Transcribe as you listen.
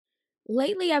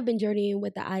Lately, I've been journeying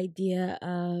with the idea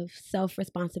of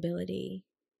self-responsibility,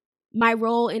 my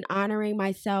role in honoring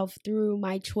myself through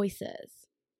my choices,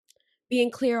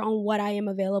 being clear on what I am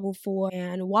available for,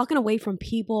 and walking away from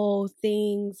people,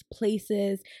 things,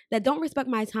 places that don't respect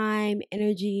my time,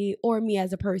 energy, or me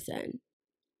as a person.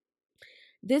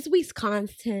 This week's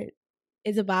content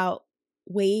is about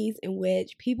ways in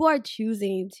which people are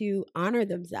choosing to honor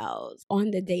themselves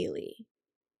on the daily.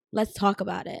 Let's talk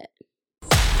about it.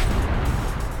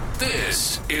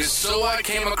 This is So I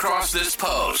Came Across This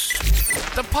Post,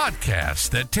 the podcast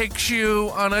that takes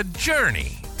you on a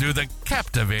journey through the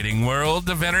captivating world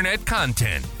of internet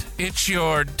content. It's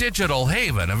your digital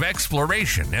haven of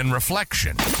exploration and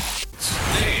reflection.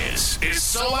 This is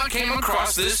So I Came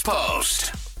Across This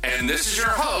Post, and this is your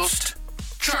host,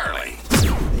 Charlie.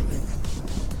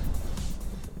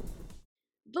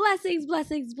 Blessings,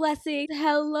 blessings, blessings.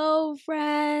 Hello,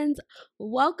 friends.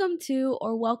 Welcome to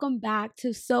or welcome back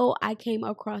to So I Came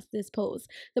Across This Post,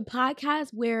 the podcast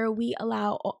where we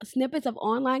allow snippets of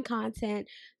online content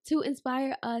to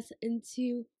inspire us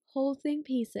into whole thing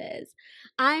pieces.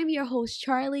 I'm your host,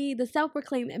 Charlie, the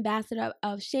self-proclaimed ambassador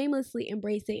of shamelessly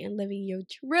embracing and living your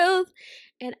truth.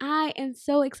 And I am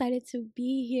so excited to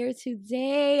be here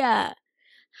today.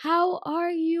 How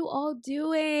are you all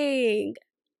doing?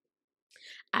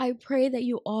 I pray that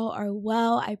you all are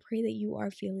well. I pray that you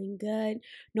are feeling good.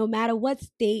 No matter what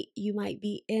state you might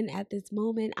be in at this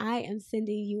moment, I am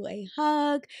sending you a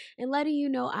hug and letting you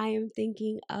know I am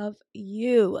thinking of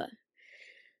you.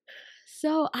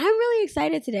 So I'm really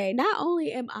excited today. Not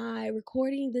only am I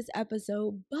recording this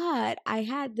episode, but I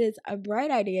had a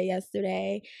bright idea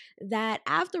yesterday that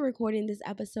after recording this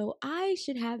episode, I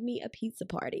should have me a pizza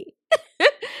party.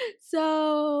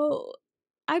 So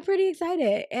I'm pretty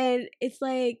excited. And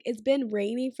it's been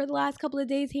raining for the last couple of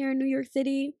days here in New York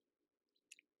City.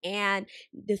 And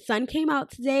the sun came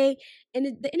out today,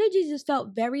 and the energy just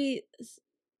felt very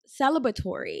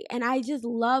celebratory. And I just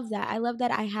love that. I love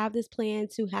that I have this plan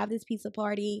to have this pizza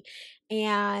party,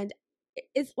 and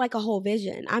it's like a whole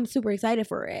vision. I'm super excited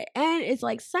for it. And it's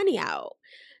like sunny out.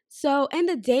 So, and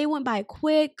the day went by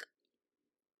quick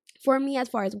for me as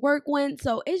far as work went.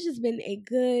 So it's just been a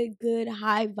good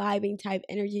high vibing type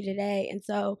energy today. And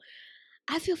so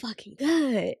I feel fucking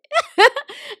good.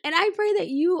 And I pray that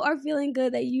you are feeling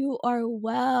good, that you are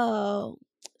well.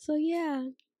 So yeah.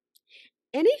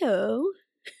 Anywho,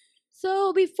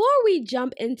 so before we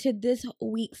jump into this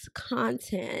week's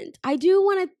content, I do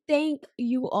want to thank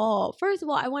you all. First of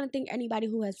all, I want to thank anybody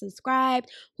who has subscribed,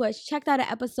 who has checked out an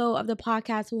episode of the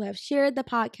podcast, who have shared the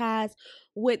podcast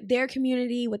with their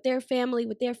community, with their family,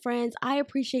 with their friends. I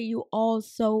appreciate you all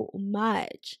so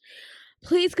much.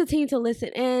 Please continue to listen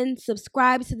in,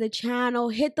 subscribe to the channel,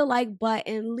 hit the like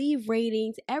button, leave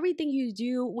ratings. Everything you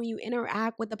do when you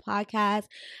interact with the podcast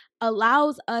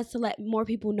allows us to let more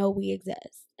people know we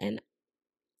exist. And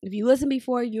if you listen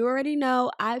before, you already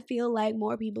know I feel like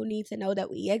more people need to know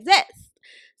that we exist.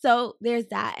 So there's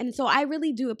that. And so I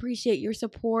really do appreciate your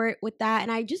support with that.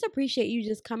 And I just appreciate you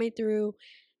just coming through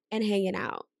and hanging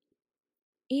out.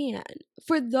 And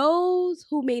for those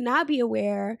who may not be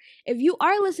aware, if you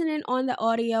are listening on the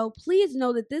audio, please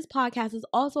know that this podcast is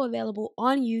also available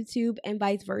on YouTube and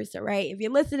vice versa, right? If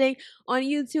you're listening on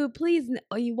YouTube,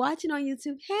 are you watching on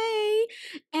YouTube? Hey!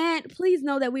 And please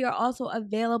know that we are also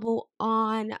available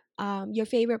on your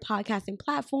favorite podcasting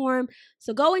platform.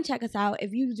 So go and check us out.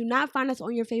 If you do not find us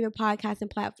on your favorite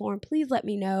podcasting platform, please let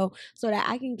me know so that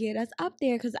I can get us up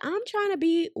there, because I'm trying to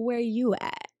be where you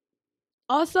at.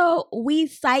 Also, we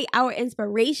cite our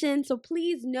inspiration, so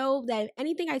please know that if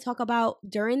anything I talk about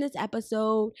during this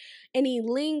episode, any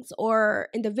links or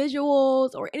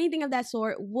individuals or anything of that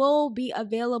sort will be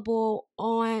available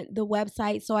on the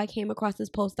website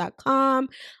soicamacrossthispost.com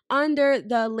under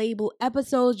the label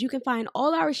episodes. You can find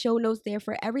all our show notes there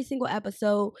for every single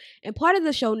episode, and part of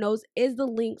the show notes is the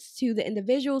links to the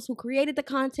individuals who created the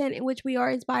content in which we are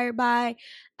inspired by,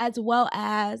 as well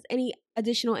as any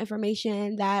additional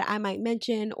information that I might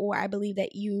mention or I believe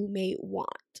that you may want.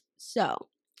 So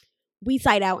we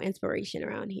cite out inspiration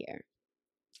around here.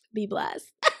 Be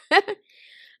blessed.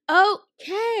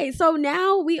 Okay, so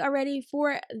now we are ready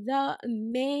for the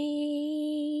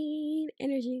main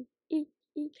energy.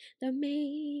 The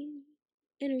main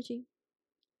energy.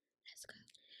 Let's go.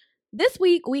 This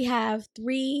week we have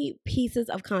 3 pieces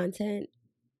of content,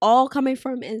 all coming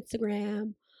from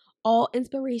Instagram, all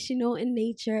inspirational in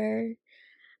nature.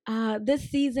 This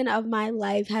season of my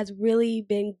life has really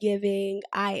been giving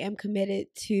I am committed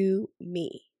to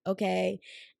me, okay?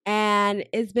 And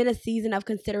it's been a season of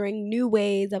considering new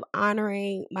ways of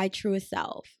honoring my truest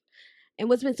self. And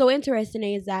what's been so interesting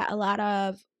is that a lot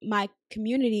of my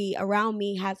community around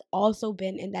me has also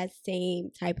been in that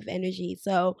same type of energy.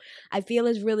 So I feel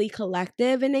it's really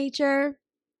collective in nature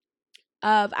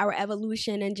of our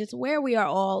evolution and just where we are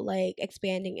all like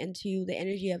expanding into the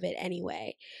energy of it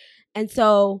anyway. And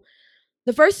so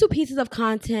the first two pieces of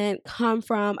content come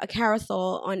from a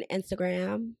carousel on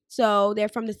Instagram. So they're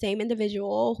from the same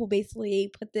individual who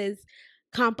basically put this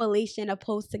compilation of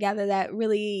posts together that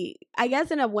really, I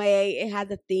guess in a way, it has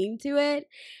a theme to it.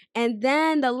 And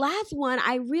then the last one,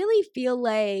 I really feel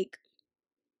like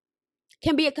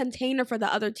can be a container for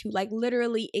the other two. Like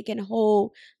literally, it can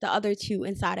hold the other two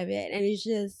inside of it. And it's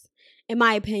just, in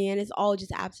my opinion, it's all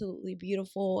just absolutely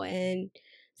beautiful and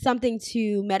something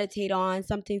to meditate on,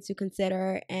 something to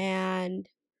consider, and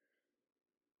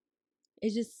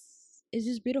it's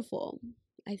just beautiful,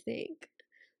 I think.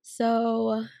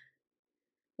 So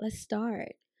let's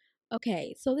start.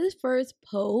 Okay, so this first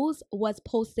post was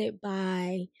posted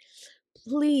by,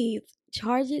 please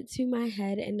charge it to my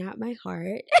head and not my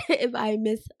heart if I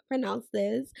mispronounce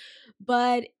this,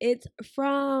 but it's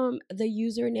from the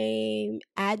username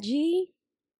Adji.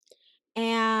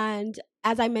 And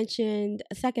as I mentioned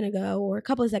a second ago or a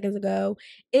couple of seconds ago,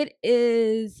 it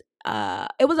was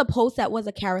a post that was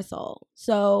a carousel.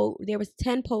 So there was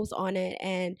 10 posts on it,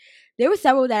 and there were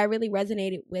several that I really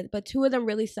resonated with, but two of them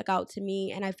really stuck out to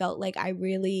me, and I felt like I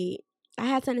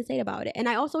had something to say about it. And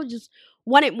I also just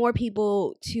wanted more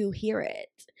people to hear it.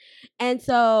 And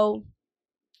so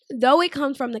though it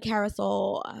comes from the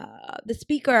carousel, the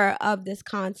speaker of this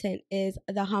content is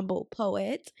the Humble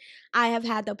Poet. I have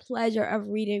had the pleasure of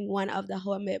reading one of the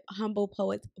Humble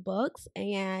Poet's books,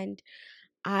 and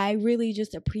I really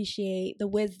just appreciate the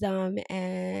wisdom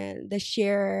and the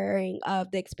sharing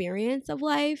of the experience of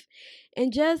life.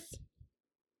 And just,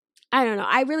 I don't know,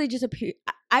 I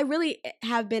really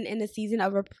have been in the season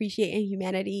of appreciating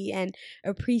humanity and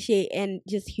appreciating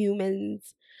just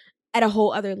humans at a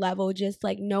whole other level, just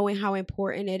like knowing how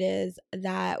important it is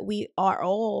that we are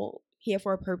all here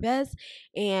for a purpose,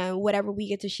 and whatever we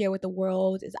get to share with the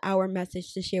world is our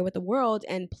message to share with the world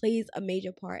and plays a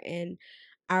major part in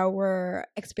our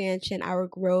expansion, our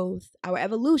growth, our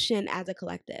evolution as a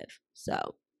collective.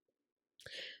 So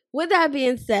with that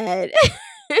being said,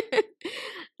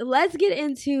 let's get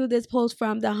into this post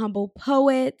from the Humble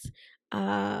Poet.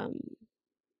 Yeah,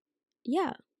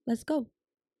 let's go.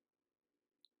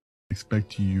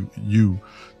 Expect you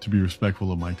to be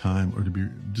respectful of my time, or to be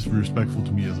respectful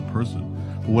to me as a person.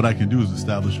 But what I can do is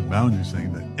establish a boundary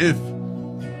saying that if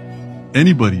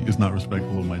anybody is not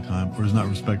respectful of my time, or is not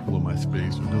respectful of my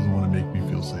space, or doesn't want to make me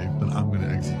feel safe, then I'm going to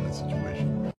exit that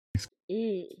situation.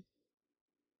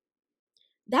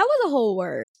 That was a whole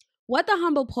word. What the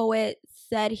Humble Poet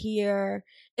said here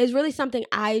is really something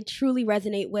I truly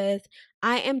resonate with.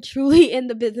 I am truly in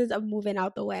the business of moving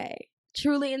out the way.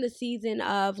 Truly in the season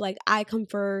of like, I come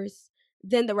first,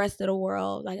 then the rest of the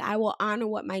world. Like, I will honor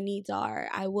what my needs are.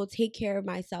 I will take care of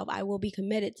myself. I will be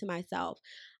committed to myself.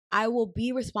 I will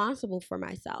be responsible for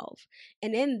myself.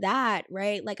 And in that,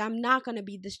 right, like I'm not going to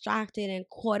be distracted and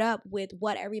caught up with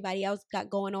what everybody else got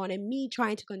going on and me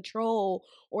trying to control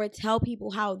or tell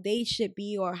people how they should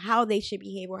be or how they should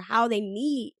behave or how they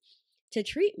need to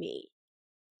treat me.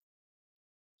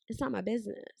 It's not my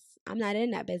business. I'm not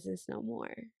in that business no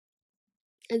more.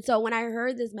 And so when I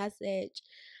heard this message,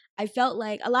 I felt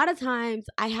like a lot of times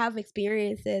I have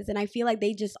experiences and I feel like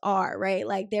they just are, right?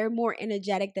 Like they're more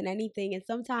energetic than anything. And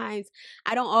sometimes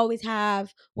I don't always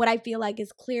have what I feel like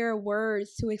is clear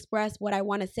words to express what I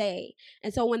want to say.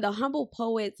 And so when the Humble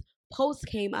Poets post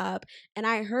came up and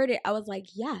I heard it, I was like,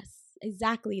 yes,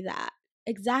 exactly that.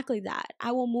 Exactly that.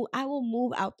 I will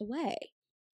move out the way.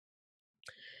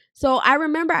 So I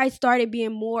remember I started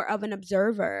being more of an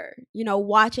observer,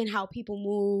 watching how people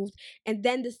moved and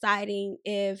then deciding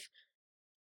if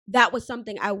that was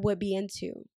something I would be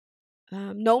into.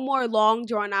 No more long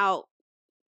drawn out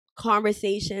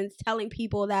conversations telling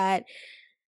people that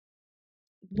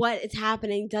what is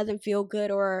happening doesn't feel good,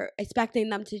 or expecting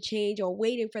them to change, or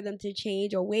waiting for them to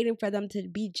change, or waiting for them to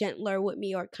be gentler with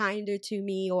me or kinder to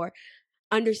me or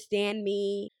understand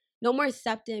me. No more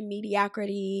accepting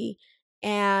mediocrity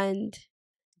and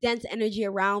dense energy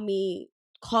around me,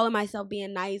 calling myself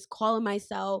being nice, calling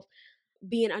myself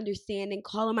being understanding,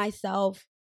 calling myself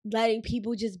letting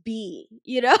people just be,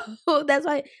 That's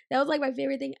why that was like my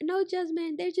favorite thing. No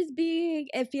judgment, they're just being,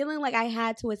 and feeling like I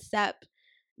had to accept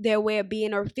their way of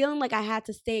being, or feeling like I had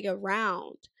to stay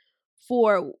around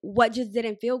for what just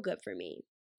didn't feel good for me.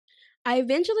 I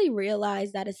eventually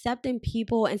realized that accepting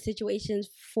people and situations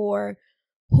for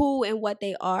who and what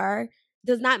they are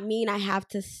does not mean I have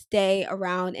to stay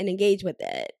around and engage with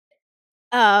it.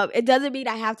 It doesn't mean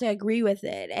I have to agree with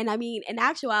it. And I mean, in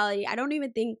actuality, I don't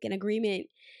even think an agreement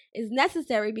is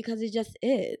necessary because it just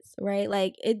is, right?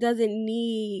 Like, it doesn't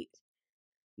need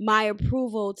my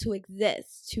approval to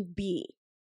exist, to be.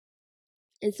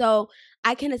 And so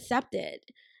I can accept it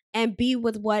and be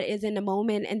with what is in the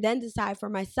moment and then decide for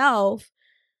myself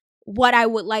what I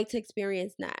would like to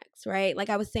experience next, right? Like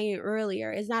I was saying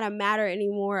earlier, it's not a matter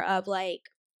anymore of like,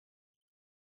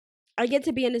 I get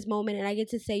to be in this moment and I get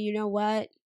to say, you know what?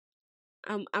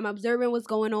 I'm observing what's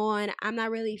going on. I'm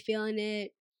not really feeling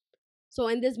it. So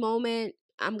in this moment,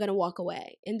 I'm going to walk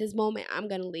away. In this moment, I'm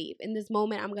going to leave. In this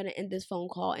moment, I'm going to end this phone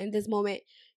call. In this moment,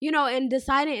 and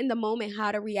deciding in the moment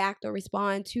how to react or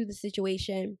respond to the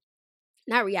situation.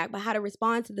 Not react, but how to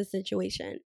respond to the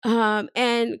situation.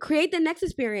 And create the next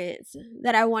experience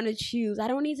that I want to choose. I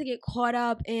don't need to get caught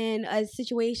up in a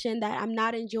situation that I'm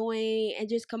not enjoying and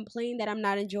just complain that I'm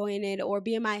not enjoying it or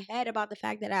be in my head about the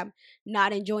fact that I'm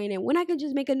not enjoying it when I can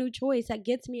just make a new choice that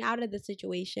gets me out of the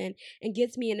situation and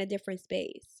gets me in a different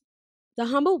space. The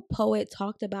Humble Poet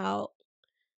talked about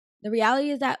the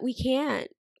reality is that we can't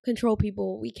control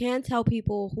people. We can't tell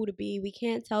people who to be. We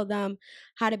can't tell them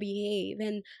how to behave.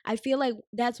 And I feel like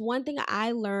that's one thing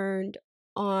I learned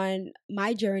on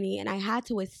my journey and I had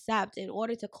to accept in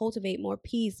order to cultivate more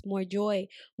peace, more joy,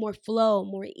 more flow,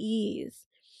 more ease,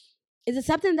 is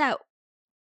accepting that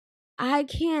I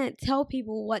can't tell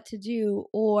people what to do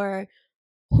or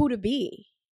who to be.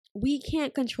 We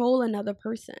can't control another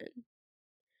person.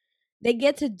 They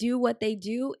get to do what they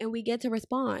do and we get to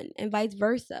respond and vice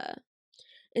versa.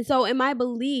 And so in my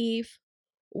belief,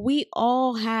 we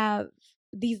all have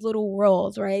these little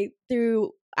worlds, right?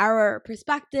 Through our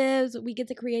perspectives, we get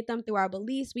to create them through our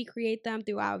beliefs, we create them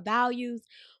through our values,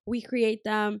 we create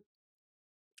them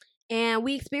and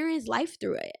we experience life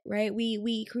through it, right?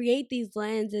 We create these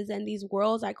lenses and these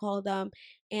worlds, I call them,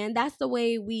 and that's the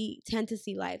way we tend to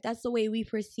see life. That's the way we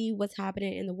perceive what's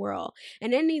happening in the world.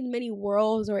 And in these many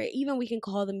worlds, or even we can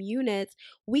call them units,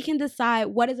 we can decide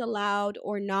what is allowed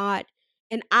or not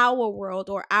in our world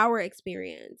or our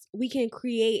experience. We can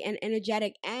create an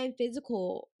energetic and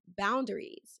physical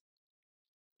boundaries.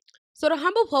 So the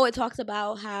Humble Poet talks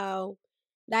about how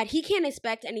that he can't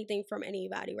expect anything from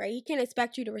anybody, right? He can't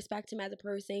expect you to respect him as a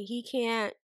person. He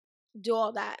can't do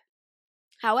all that.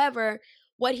 However,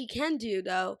 what he can do,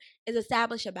 though, is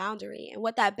establish a boundary. And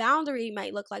what that boundary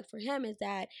might look like for him is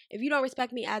that if you don't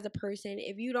respect me as a person,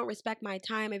 if you don't respect my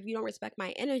time, if you don't respect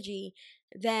my energy,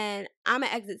 then I'm an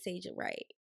exit stage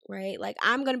right? Like,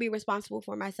 I'm going to be responsible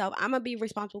for myself. I'm going to be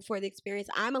responsible for the experience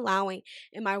I'm allowing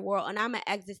in my world, and I'm an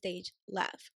exit stage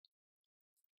left.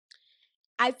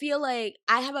 I feel like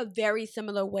I have a very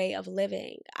similar way of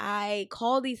living. I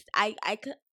call these, I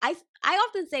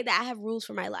often say that I have rules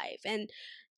for my life. And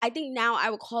I think now I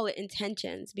would call it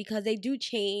intentions because they do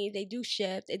change, they do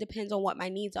shift. It depends on what my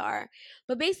needs are.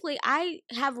 But basically, I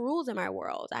have rules in my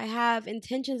world. I have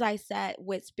intentions I set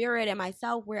with spirit and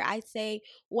myself where I say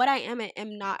what I am and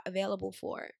am not available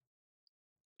for.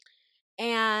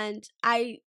 And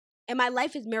my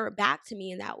life is mirrored back to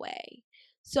me in that way.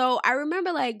 So I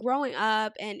remember like growing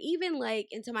up and even like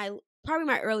into probably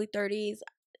my early 30s.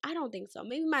 I don't think so.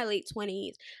 Maybe my late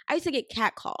 20s. I used to get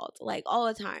catcalled like all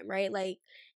the time, right? Like,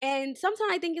 and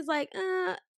sometimes I think it's like, this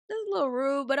is a little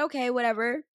rude, but okay,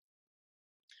 whatever.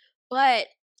 But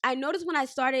I noticed when I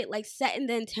started like setting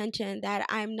the intention that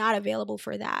I'm not available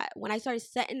for that, when I started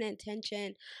setting the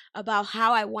intention about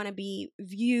how I want to be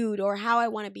viewed or how I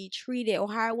want to be treated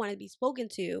or how I want to be spoken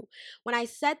to, when I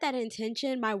set that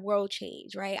intention, my world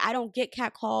changed, right? I don't get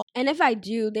catcalled. And if I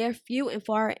do, they're few and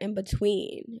far in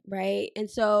between, right? And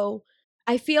so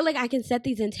I feel like I can set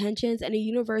these intentions and the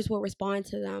universe will respond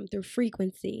to them through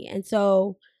frequency. And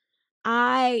so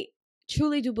I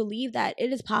truly do believe that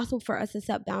it is possible for us to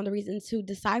set boundaries and to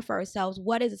decide for ourselves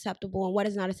what is acceptable and what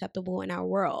is not acceptable in our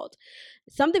world.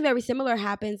 Something very similar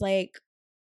happens like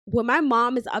when my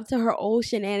mom is up to her old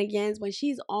shenanigans, when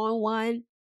she's on one,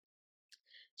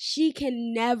 she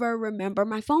can never remember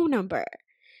my phone number.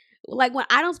 Like when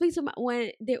I don't speak to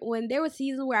when there was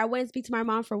seasons where I wouldn't speak to my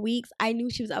mom for weeks, I knew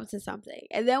she was up to something.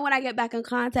 And then when I get back in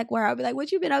contact with her, I'll be like,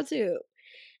 "What you been up to?"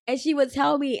 And she would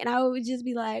tell me, and I would just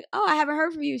be like, "Oh, I haven't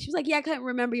heard from you." She was like, "Yeah, I couldn't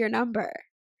remember your number."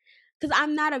 Because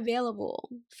I'm not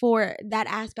available for that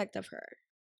aspect of her,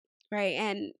 right?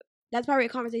 And that's probably a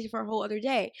conversation for a whole other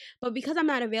day. But because I'm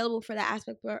not available for that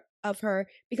aspect of her,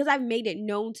 because I've made it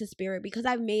known to spirit, because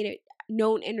I've made it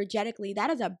known energetically,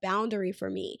 that is a boundary for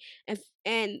me.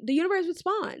 And the universe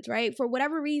responds, right? For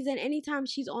whatever reason, anytime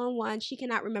she's on one, she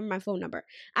cannot remember my phone number.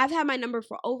 I've had my number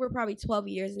for over probably 12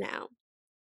 years now.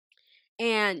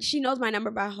 And she knows my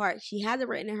number by heart. She has it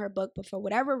written in her book, but for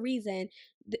whatever reason,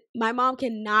 my mom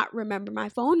cannot remember my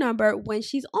phone number when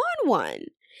she's on one.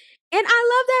 And I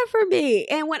love that for me.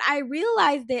 And when I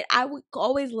realized it, I would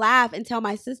always laugh and tell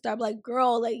my sister, I'm like,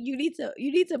 girl, like you need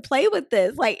to play with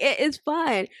this. Like it is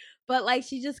fun. But like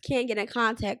she just can't get in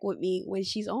contact with me when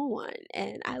she's on one.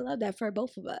 And I love that for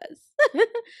both of us.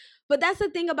 But that's the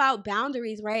thing about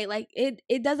boundaries, right? Like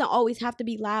it doesn't always have to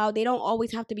be loud. They don't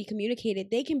always have to be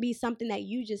communicated. They can be something that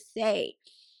you just say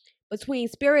between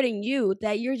spirit and you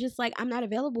that you're just like, I'm not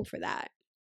available for that.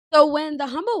 So when the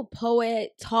humble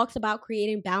poet talks about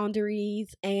creating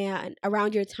boundaries and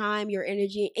around your time, your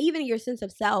energy, even your sense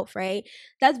of self, right?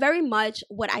 That's very much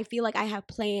what I feel like I have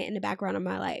playing in the background of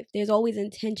my life. There's always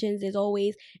intentions. There's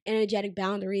always energetic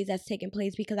boundaries that's taking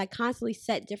place because I constantly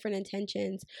set different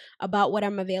intentions about what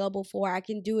I'm available for. I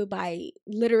can do it by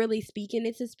literally speaking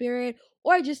into spirit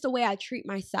or just the way I treat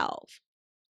myself.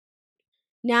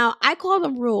 Now, I call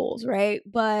them rules, right?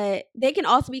 But they can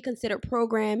also be considered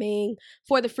programming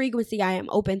for the frequency I am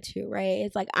open to, right?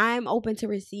 It's like, I'm open to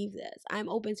receive this. I'm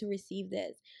open to receive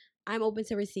this. I'm open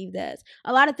to receive this.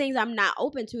 A lot of things I'm not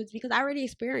open to is because I already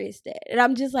experienced it. And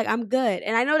I'm just like, I'm good.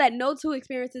 And I know that no two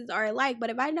experiences are alike,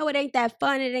 but if I know it ain't that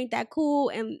fun, it ain't that cool,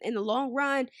 and in the long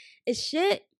run, it's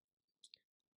shit,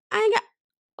 I ain't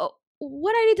got,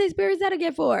 what I need to experience that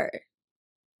again for?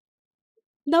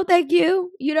 No, thank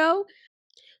you, you know?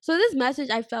 So this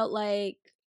message, I felt like,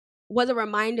 was a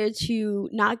reminder to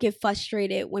not get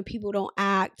frustrated when people don't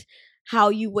act how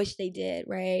you wish they did,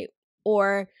 right?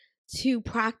 Or to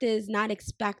practice not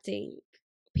expecting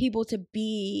people to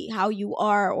be how you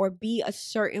are or be a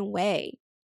certain way.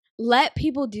 Let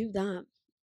people do them.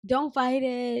 Don't fight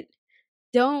it.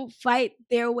 Don't fight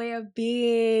their way of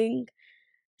being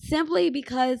simply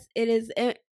because it is...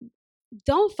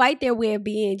 Don't fight their way of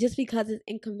being just because it's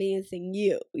inconveniencing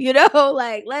you. You know,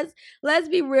 like let's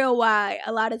be real. Why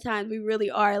a lot of times we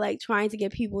really are like trying to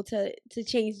get people to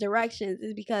change directions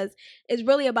is because it's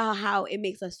really about how it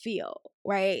makes us feel,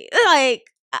 right? Like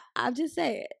I'm just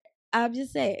saying.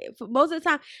 For most of the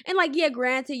time, and like, yeah,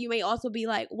 granted, you may also be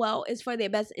like, well, it's for their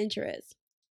best interest.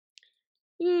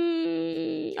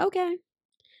 Okay.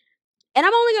 And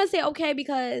I'm only gonna say okay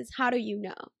because how do you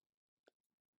know?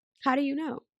 How do you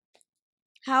know?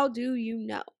 How do you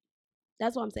know?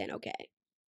 That's what I'm saying, okay.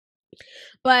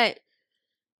 But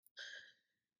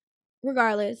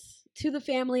regardless, to the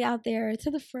family out there, to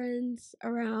the friends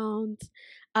around,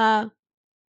 I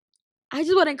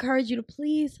just want to encourage you to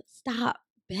please stop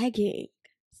begging.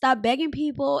 Stop begging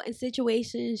people in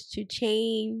situations to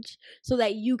change so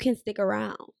that you can stick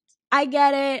around. I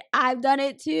get it. I've done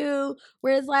it too.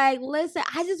 Where it's like, listen,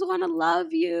 I just want to love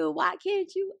you. Why can't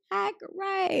you act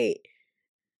right?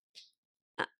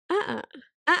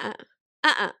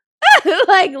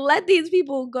 Like, let these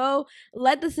people go.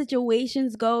 Let the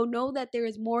situations go. Know that there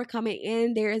is more coming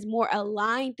in. There is more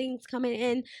aligned things coming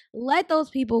in. Let those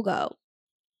people go.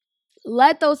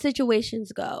 Let those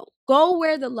situations go. Go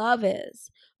where the love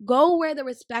is. Go where the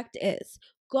respect is.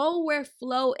 Go where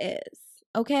flow is.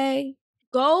 Okay?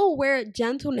 Go where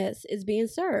gentleness is being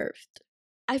served.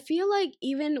 I feel like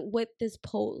even with this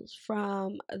post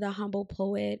from the humble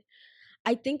poet,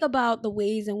 I think about the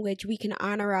ways in which we can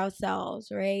honor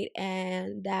ourselves, right?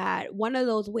 And that one of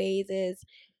those ways is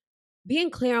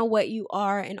being clear on what you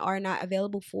are and are not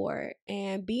available for,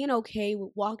 and being okay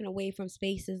with walking away from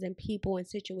spaces and people and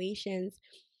situations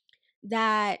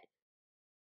that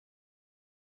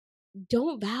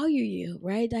don't value you,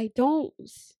 right? Like don't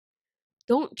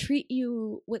treat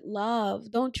you with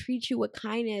love, don't treat you with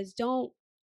kindness, don't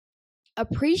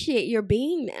appreciate your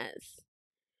beingness.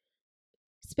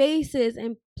 Spaces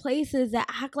and places that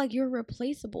act like you're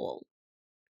replaceable.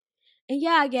 And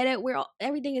yeah, I get it.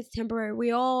 Everything is temporary.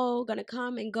 We're all gonna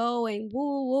come and go and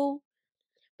woo woo.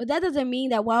 But that doesn't mean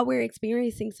that while we're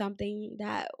experiencing something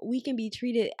that we can be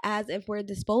treated as if we're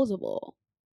disposable.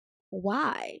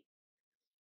 Why?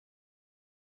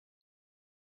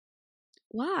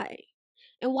 Why?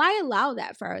 And why allow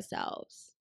that for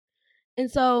ourselves?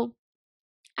 And so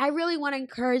I really want to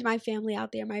encourage my family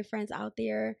out there, my friends out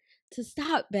there, to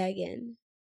stop begging.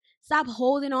 Stop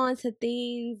holding on to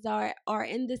things that are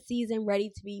in the season ready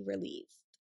to be released.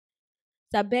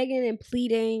 Stop begging and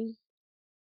pleading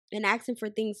and asking for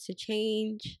things to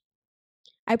change.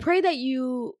 I pray that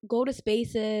you go to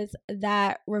spaces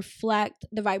that reflect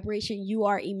the vibration you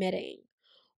are emitting,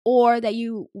 or that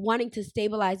you wanting to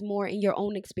stabilize more in your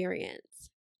own experience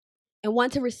and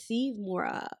want to receive more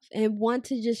of and want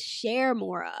to just share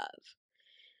more of.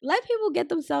 Let people get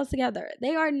themselves together.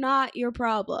 They are not your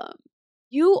problem.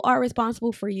 You are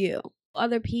responsible for you.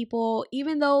 other people,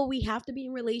 even though we have to be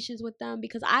in relations with them,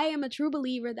 because I am a true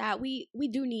believer that we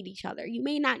do need each other. You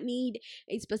may not need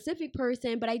a specific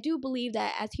person, but I do believe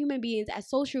that as human beings, as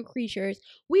social creatures,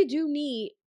 we do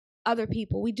need other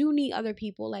people. We do need other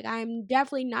people. Like, I'm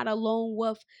definitely not a lone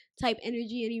wolf type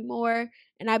energy anymore,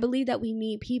 and I believe that we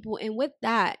need people. And with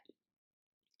that,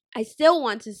 I still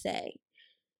want to say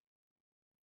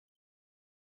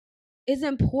it's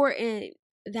important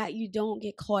that you don't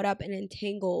get caught up and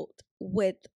entangled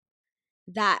with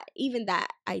that, even that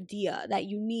idea that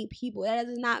you need people. That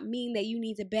does not mean that you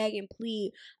need to beg and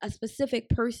plead a specific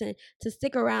person to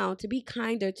stick around, to be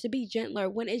kinder, to be gentler,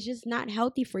 when it's just not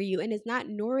healthy for you and it's not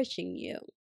nourishing you.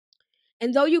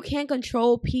 And though you can't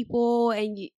control people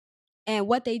and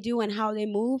what they do and how they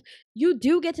move, you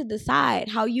do get to decide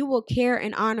how you will care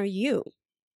and honor you.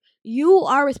 You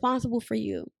are responsible for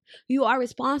you. You are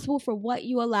responsible for what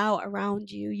you allow around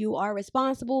you. You are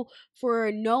responsible for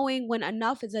knowing when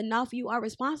enough is enough. You are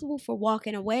responsible for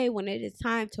walking away when it is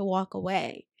time to walk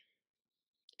away.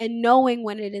 And knowing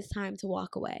when it is time to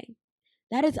walk away.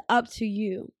 That is up to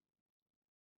you.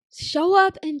 Show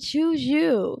up and choose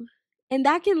you. And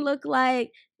that can look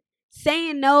like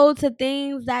saying no to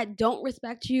things that don't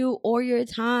respect you or your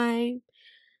time.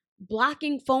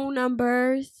 Blocking phone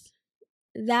numbers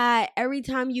that every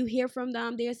time you hear from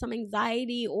them, there's some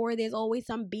anxiety, or there's always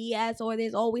some BS, or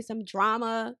there's always some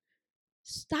drama.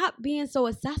 Stop being so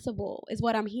accessible is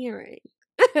what I'm hearing.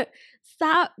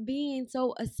 Stop being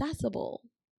so accessible.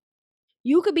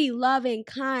 You could be loving,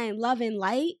 kind, loving,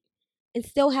 light, and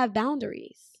still have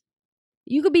boundaries.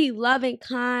 You could be loving,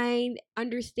 kind,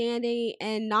 understanding,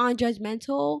 and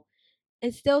non-judgmental,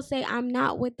 and still say, I'm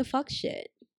not with the fuck shit.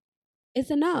 It's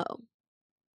a no.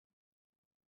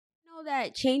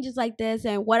 That changes like this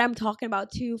and what I'm talking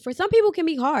about too, for some people can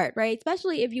be hard, right?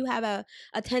 Especially if you have a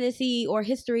tendency or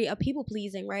history of people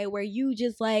pleasing, right? Where you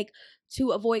just like to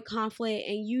avoid conflict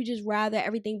and you just rather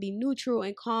everything be neutral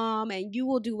and calm, and you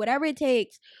will do whatever it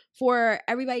takes for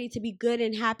everybody to be good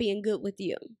and happy and good with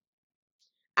you.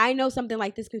 I know something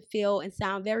like this could feel and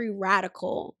sound very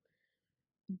radical,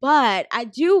 but I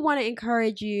do want to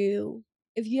encourage you.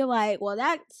 If you're like, well,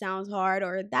 that sounds hard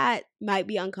or that might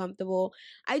be uncomfortable,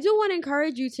 I do want to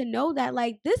encourage you to know that,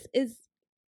 like, this is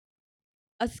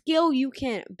a skill you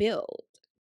can build.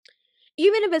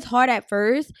 Even if it's hard at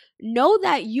first, know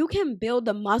that you can build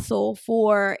the muscle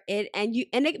for it, and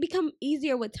it become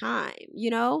easier with time, you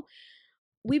know?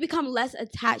 We become less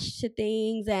attached to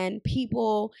things and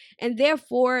people, and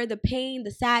therefore the pain,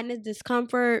 the sadness,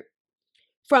 discomfort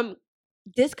from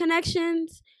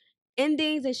disconnections,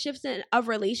 endings, and shifts of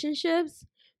relationships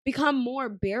become more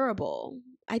bearable.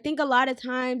 I think a lot of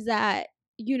times that,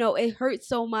 you know, it hurts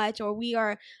so much or we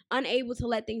are unable to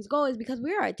let things go is because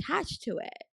we are attached to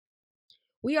it.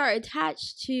 We are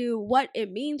attached to what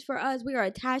it means for us. We are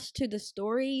attached to the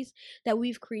stories that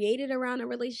we've created around a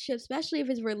relationship, especially if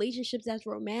it's relationships that's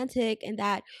romantic and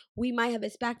that we might have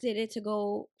expected it to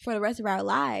go for the rest of our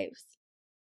lives.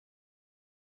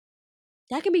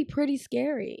 That can be pretty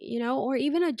scary, you know, or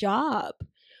even a job.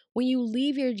 When you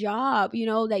leave your job, you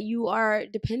know, that you are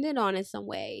dependent on in some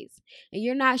ways, and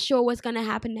you're not sure what's going to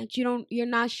happen next. You're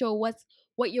not sure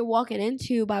what you're walking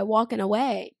into by walking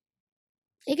away.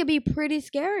 It could be pretty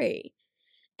scary.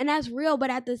 And that's real, but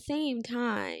at the same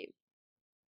time,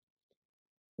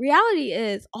 reality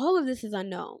is all of this is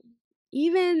unknown.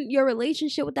 Even your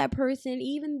relationship with that person,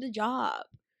 even the job.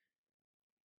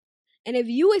 And if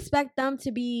you expect them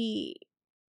to be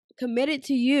committed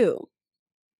to you,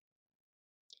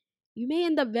 you may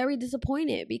end up very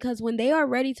disappointed, because when they are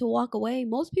ready to walk away,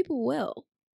 most people will.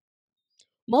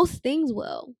 Most things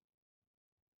will.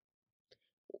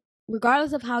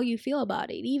 Regardless of how you feel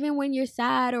about it. Even when you're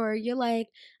sad or you're like,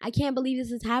 I can't believe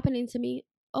this is happening to me.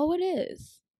 Oh, it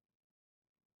is.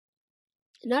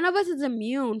 None of us is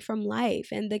immune from life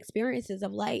and the experiences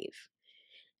of life.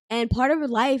 And part of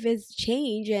life is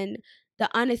change and the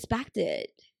unexpected.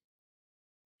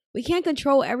 We can't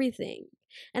control everything.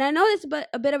 And I know it's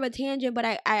a bit of a tangent, but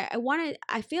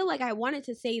I feel like I wanted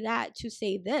to say that to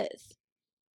say this.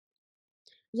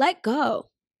 Let go.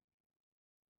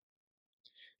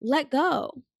 Let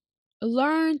go.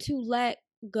 Learn to let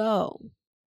go.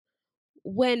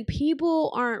 When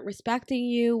people aren't respecting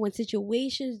you, when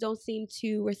situations don't seem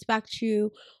to respect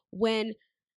you, when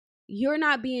you're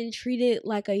not being treated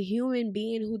like a human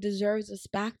being who deserves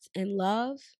respect and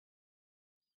love,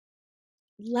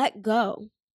 let go.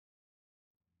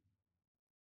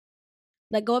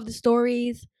 Let go of the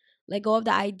stories, let go of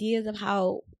the ideas of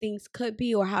how things could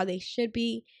be or how they should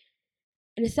be,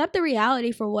 and accept the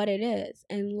reality for what it is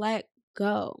and let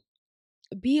go.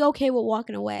 Be okay with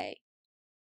walking away.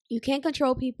 You can't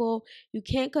control people. You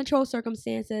can't control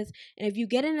circumstances. And if you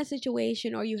get in a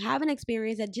situation or you have an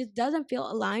experience that just doesn't feel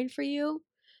aligned for you,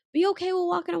 be okay with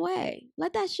walking away.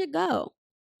 Let that shit go.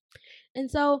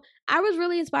 And so I was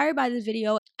really inspired by this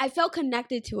video. I felt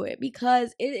connected to it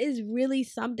because it is really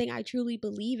something I truly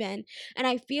believe in. And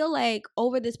I feel like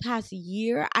over this past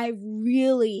year, I've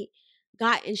really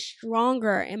gotten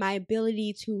stronger in my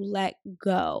ability to let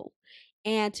go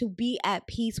and to be at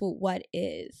peace with what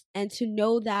is, and to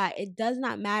know that it does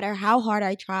not matter how hard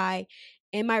I try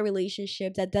in my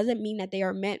relationships. That doesn't mean that they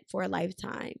are meant for a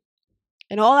lifetime.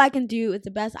 And all I can do is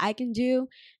the best I can do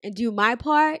and do my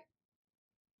part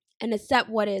and accept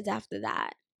what is after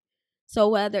that. So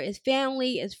whether it's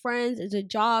family, it's friends, it's a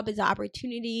job, it's an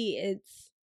opportunity,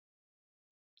 it's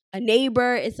a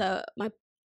neighbor, it's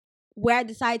where I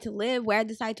decide to live, where I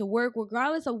decide to work,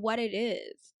 regardless of what it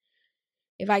is.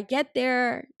 If I get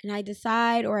there and I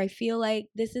decide or I feel like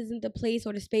this isn't the place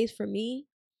or the space for me,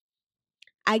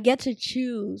 I get to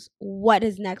choose what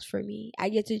is next for me. I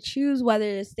get to choose whether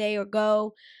to stay or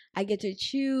go. I get to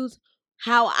choose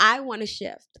how I want to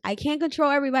shift. I can't control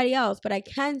everybody else, but I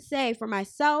can say for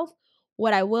myself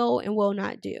what I will and will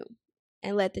not do,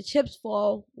 and let the chips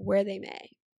fall where they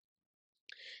may.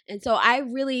 And so I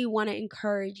really want to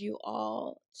encourage you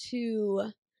all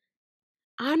to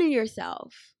honor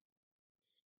yourself.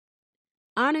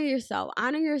 Honor yourself.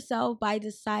 Honor yourself by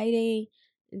deciding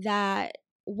that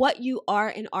what you are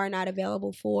and are not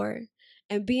available for,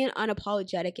 and being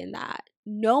unapologetic in that.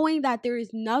 Knowing that there is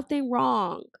nothing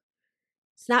wrong.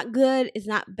 It's not good. It's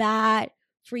not bad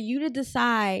for you to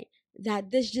decide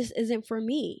that this just isn't for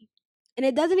me. And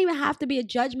it doesn't even have to be a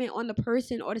judgment on the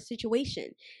person or the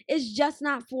situation. It's just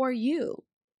not for you.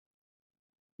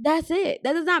 That's it.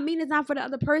 That does not mean it's not for the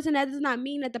other person. That does not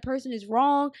mean that the person is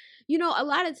wrong. You know, a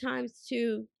lot of times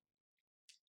too,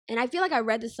 and I feel like I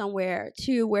read this somewhere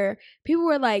too, where people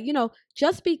were like, you know,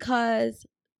 just because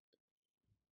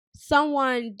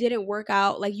someone didn't work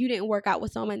out, like you didn't work out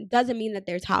with someone, doesn't mean that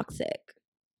they're toxic.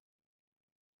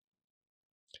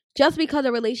 Just because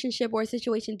a relationship or a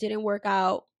situation didn't work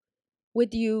out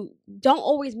with you, don't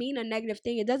always mean a negative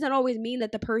thing. It doesn't always mean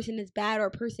that the person is bad or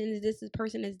person is this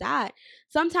person is that.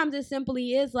 Sometimes it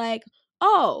simply is like,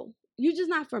 oh, you're just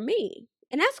not for me.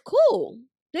 And that's cool.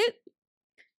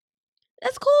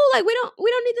 That's cool. Like we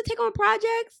don't need to take on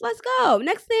projects. Let's go.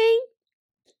 Next thing.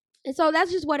 And so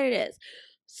that's just what it is.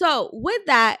 So with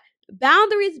that,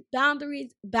 boundaries,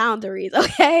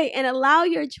 okay? And allow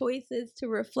your choices to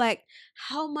reflect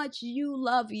how much you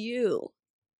love you.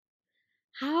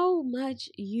 How much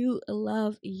you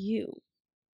love you.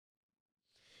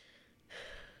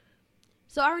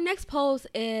 So our next post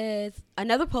is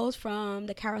another post from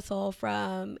the carousel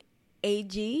from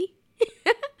AG.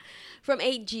 From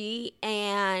AG,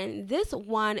 and this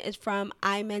one is from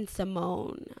Iman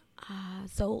Simone.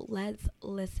 So let's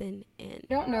listen in.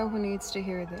 I don't know who needs to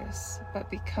hear this, but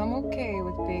become okay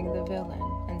with being the villain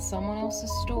in someone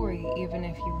else's story, even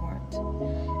if you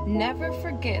weren't. Never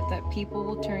forget that people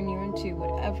will turn you into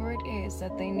whatever it is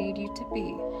that they need you to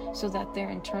be, so that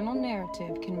their internal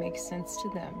narrative can make sense to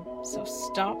them. So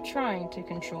stop trying to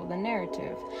control the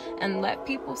narrative and let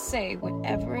people say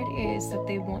whatever it is that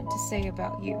they want to say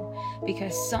about you,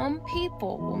 because some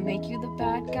people will make you the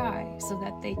bad guy so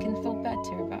that they can feel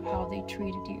better about how they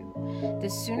treated you. The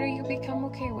sooner you become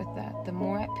okay with that, the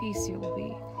more at peace you'll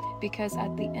be. Because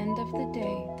at the end of the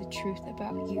day, the truth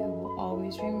about you will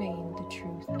always remain the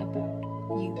truth about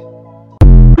you.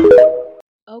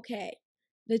 Okay.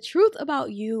 The truth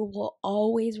about you will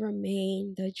always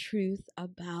remain the truth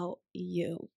about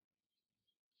you.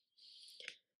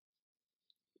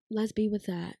 Let's be with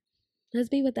that. Let's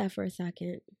be with that for a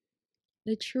second.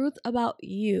 The truth about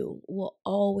you will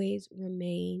always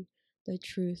remain the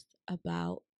truth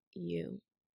about you.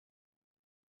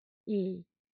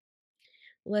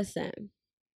 Listen,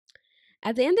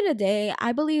 at the end of the day,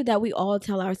 I believe that we all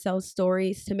tell ourselves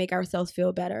stories to make ourselves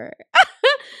feel better.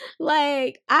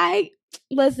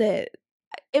 Listen,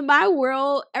 in my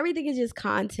world, everything is just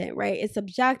content, right? It's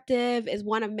subjective. It's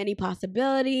one of many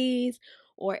possibilities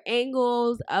or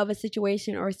angles of a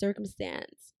situation or a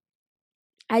circumstance.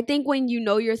 I think when you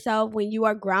know yourself, when you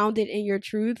are grounded in your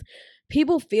truth,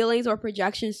 people's feelings or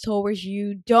projections towards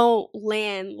you don't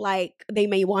land like they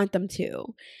may want them to.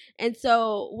 And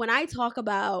so when I talk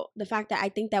about the fact that I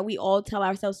think that we all tell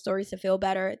ourselves stories to feel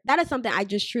better, that is something I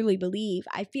just truly believe.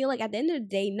 I feel like at the end of the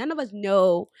day, none of us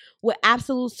know with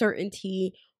absolute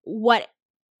certainty what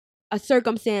a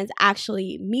circumstance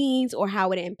actually means or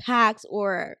how it impacts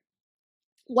or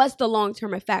what's the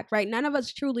long-term effect, right? None of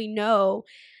us truly know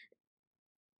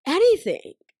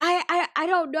anything. I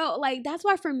don't know. Like, that's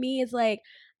why for me, it's like,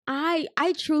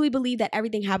 I truly believe that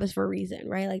everything happens for a reason,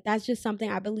 right? Like that's just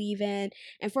something I believe in.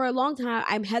 And for a long time,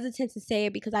 I'm hesitant to say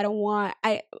it because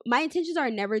my intentions are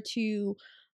never to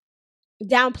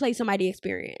downplay somebody's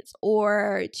experience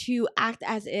or to act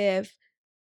as if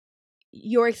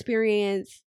your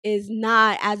experience is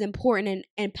not as important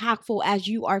and impactful as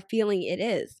you are feeling it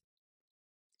is.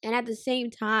 And at the same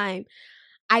time,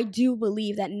 I do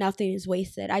believe that nothing is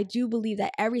wasted. I do believe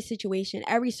that every situation,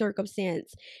 every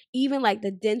circumstance, even like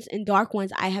the dense and dark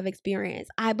ones I have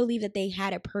experienced, I believe that they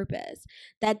had a purpose,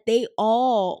 that they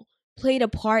all played a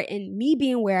part in me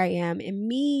being where I am, and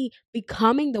me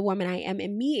becoming the woman I am,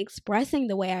 and me expressing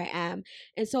the way I am.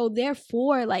 And so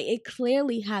therefore, like, it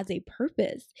clearly has a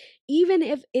purpose, even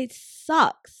if it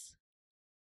sucks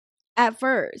at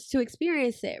first to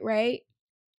experience it, right?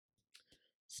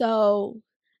 So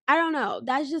I don't know.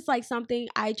 That's just like something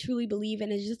I truly believe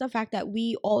in. It's just the fact that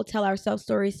we all tell ourselves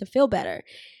stories to feel better.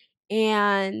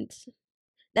 And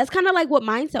that's kind of like what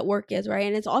mindset work is, right?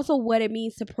 And it's also what it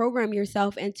means to program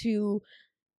yourself and to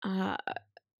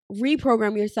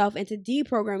reprogram yourself and to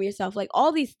deprogram yourself. Like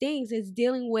all these things is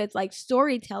dealing with like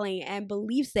storytelling and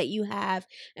beliefs that you have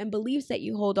and beliefs that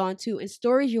you hold on to and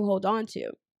stories you hold on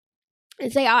to.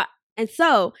 And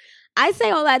so I say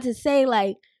all that to say,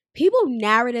 like, people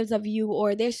narratives of you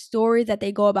or their stories that they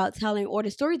go about telling or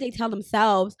the stories they tell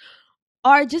themselves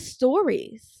are just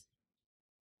stories.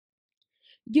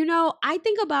 You know, I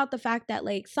think about the fact that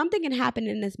like something can happen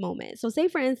in this moment. So say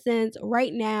for instance,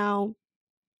 right now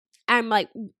I'm like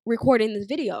recording this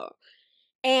video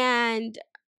and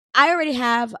I already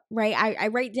have, right, I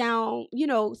write down, you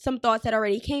know, some thoughts that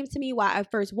already came to me while I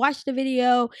first watched the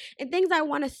video and things I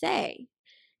want to say.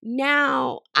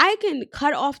 Now, I can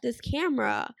cut off this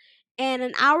camera and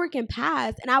an hour can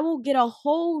pass and I will get a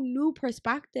whole new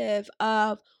perspective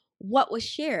of what was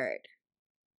shared.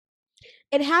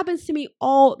 It happens to me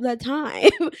all the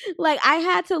time. Like, I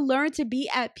had to learn to be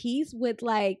at peace with,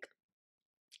 like,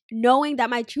 knowing that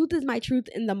my truth is my truth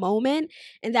in the moment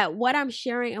and that what I'm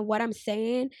sharing and what I'm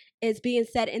saying is being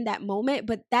said in that moment,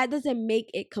 but that doesn't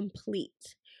make it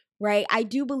complete, right? I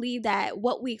do believe that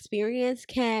what we experience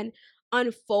can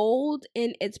unfold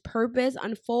in its purpose,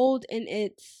 unfold in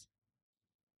its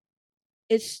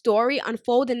story,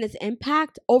 unfold in its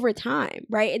impact over time,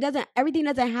 right? Everything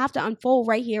doesn't have to unfold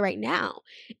right here, right now.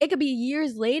 It could be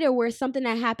years later where something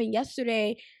that happened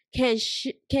yesterday can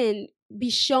be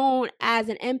shown as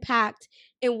an impact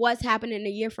in what's happening a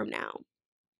year from now.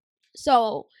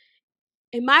 So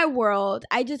in my world,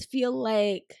 I just feel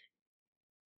like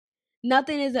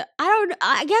nothing is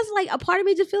I guess like a part of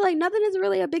me just feel like nothing is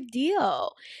really a big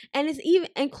deal. And it's even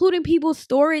including people's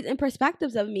stories and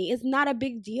perspectives of me. It's not a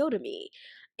big deal to me.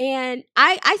 And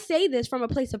I say this from a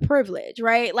place of privilege,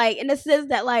 right? Like in the sense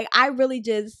that like I really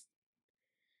just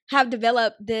have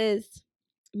developed this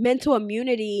mental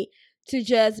immunity to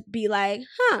just be like,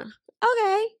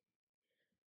 okay.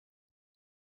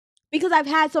 Because I've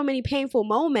had so many painful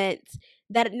moments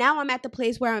that now I'm at the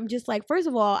place where I'm just like, first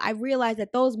of all, I realize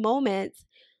that those moments,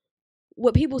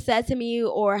 what people said to me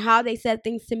or how they said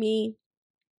things to me,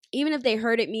 even if they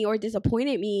hurted me or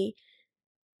disappointed me,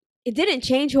 it didn't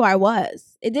change who I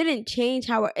was. It didn't change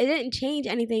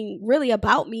anything really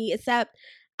about me except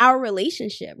our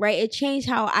relationship, right? It changed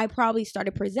how I probably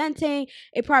started presenting.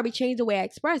 It probably changed the way I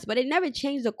expressed, but it never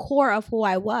changed the core of who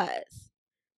I was.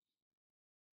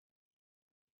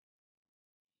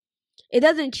 It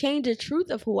doesn't change the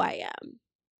truth of who I am.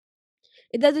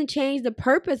 It doesn't change the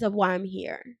purpose of why I'm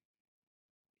here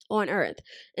on earth.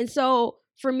 And so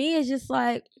for me, it's just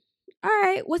like, all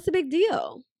right, what's the big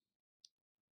deal?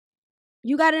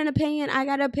 You got an opinion, I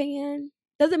got an opinion.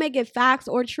 Doesn't make it facts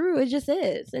or true. It just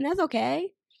is. And that's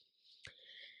okay.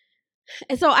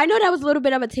 And so I know that was a little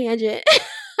bit of a tangent.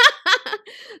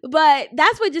 But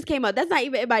that's what just came up. That's not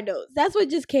even in my notes. That's what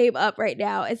just came up right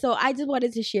now. And so I just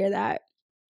wanted to share that.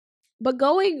 But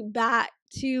going back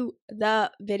to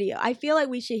the video, I feel like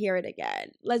we should hear it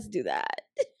again. Let's do that.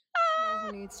 No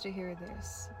one needs to hear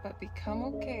this, but become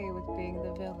okay with being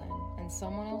the villain in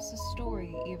someone else's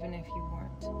story, even if you weren't.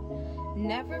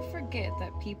 Never forget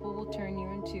that people will turn you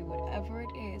into whatever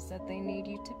it is that they need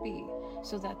you to be,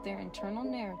 so that their internal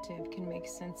narrative can make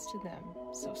sense to them.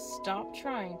 So stop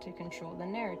trying to control the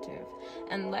narrative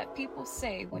and let people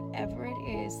say whatever it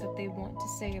is that they want to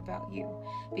say about you,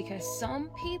 because some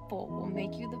people will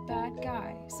make you the bad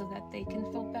guy so that they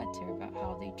can feel better about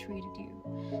how they treated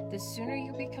you. The sooner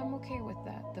you become okay with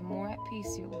that, the more at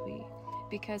peace you will be.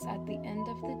 Because at the end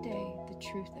of the day, the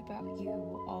truth about you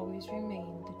will always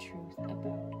remain the truth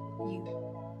about you.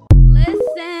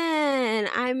 Listen,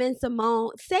 I'm in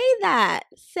Simone. Say that,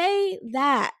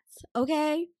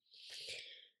 okay?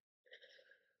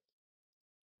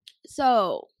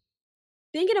 So,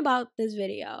 thinking about this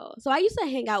video, so I used to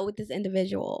hang out with this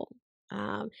individual,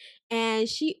 and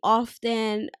she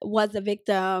often was a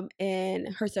victim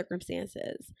in her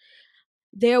circumstances.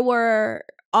 There were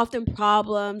often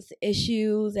problems,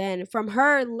 issues, and from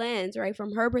her lens, right,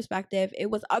 from her perspective, it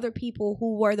was other people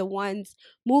who were the ones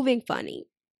moving funny.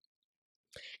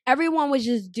 Everyone was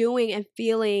just doing and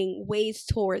feeling ways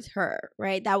towards her,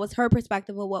 right? That was her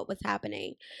perspective of what was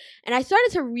happening. And I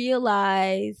started to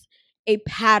realize a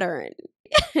pattern.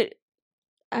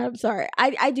 I'm sorry.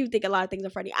 I do think a lot of things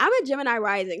are funny. I'm a Gemini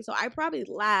rising, so I probably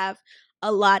laugh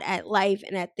a lot at life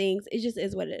and at things. It just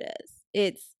is what it is.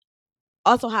 It's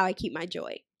also how I keep my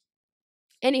joy.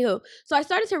 Anywho, so I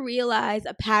started to realize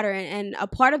a pattern, and a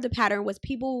part of the pattern was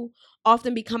people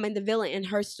often becoming the villain in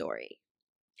her story.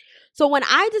 So when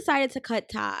I decided to cut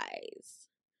ties,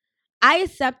 I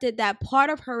accepted that part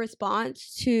of her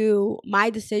response to my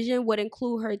decision would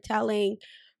include her telling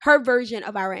her version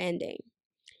of our ending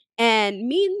and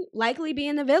me likely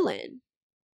being the villain.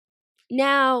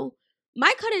 Now,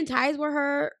 my cutting ties with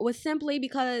her was simply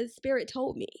because Spirit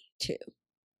told me to.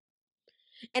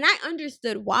 And I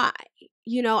understood why.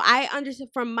 I understood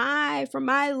from my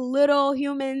little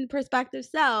human perspective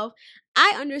self,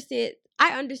 I understood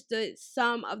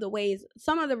some of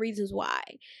the reasons why.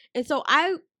 And so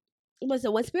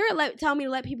listen, when Spirit tell me to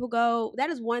let people go,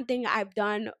 that is one thing I've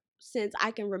done since I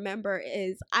can remember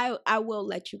is I will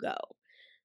let you go.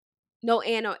 No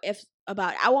and or ifs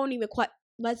about it. I won't even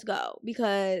let's go,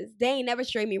 because they ain't never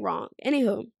strayed me wrong.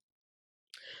 Anywho.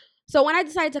 So when I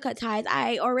decided to cut ties,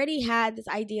 I already had this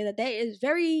idea that there is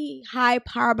very high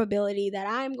probability that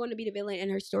I'm going to be the villain in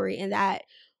her story, and that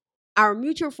our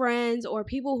mutual friends or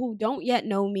people who don't yet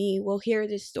know me will hear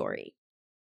this story.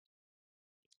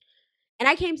 And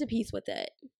I came to peace with it.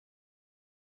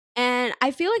 And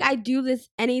I feel like I do this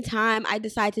anytime I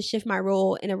decide to shift my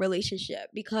role in a relationship,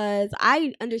 because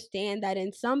I understand that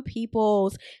in some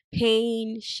people's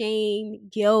pain, shame,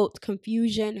 guilt,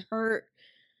 confusion, hurt,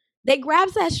 they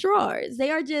grasp at straws.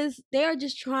 They are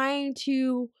just trying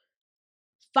to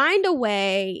find a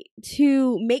way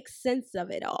to make sense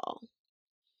of it all.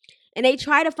 And they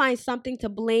try to find something to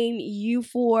blame you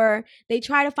for. They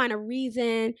try to find a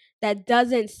reason that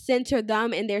doesn't center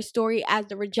them in their story as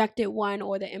the rejected one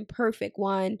or the imperfect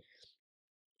one.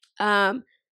 The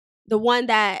one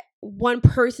that one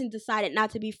person decided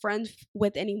not to be friends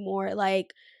with anymore.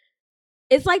 Like,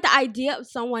 it's like the idea of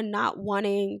someone not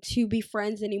wanting to be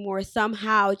friends anymore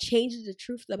somehow changes the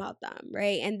truth about them,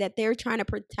 right? And that they're trying to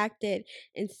protect it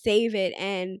and save it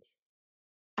and,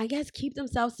 I guess, keep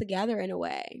themselves together in a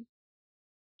way.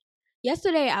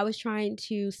 Yesterday, I was trying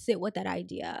to sit with that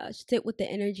idea, sit with the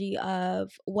energy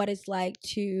of what it's like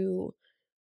to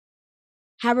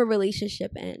have a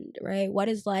relationship end, right? What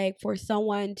it's like for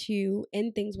someone to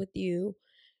end things with you.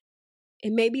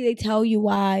 And maybe they tell you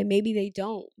why, maybe they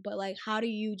don't. But like, how do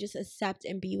you just accept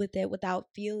and be with it without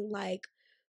feeling like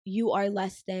you are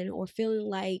less than or feeling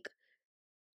like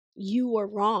you were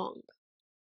wrong?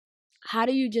 How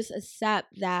do you just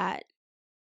accept that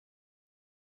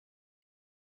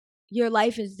your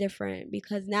life is different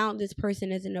because now this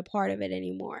person isn't a part of it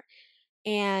anymore?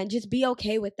 And just be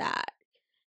okay with that.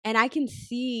 And I can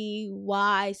see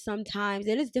why sometimes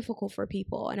it is difficult for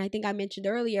people. And I think I mentioned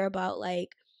earlier about like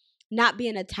not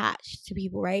being attached to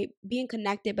people, right? Being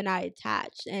connected but not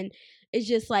attached. And it's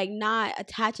just like not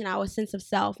attaching our sense of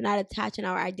self, not attaching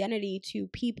our identity to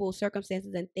people,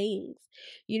 circumstances, and things.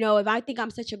 If I think I'm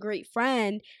such a great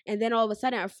friend and then all of a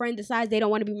sudden a friend decides they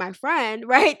don't want to be my friend,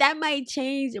 right? That might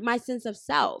change my sense of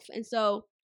self. And so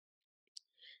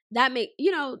that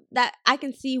that I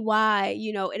can see why,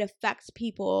 it affects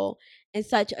people in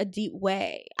such a deep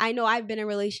way. I know I've been in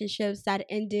relationships that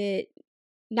ended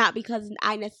not because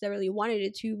I necessarily wanted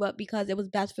it to, but because it was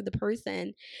best for the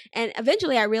person. And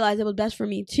eventually I realized it was best for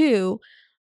me too.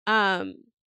 And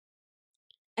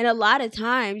a lot of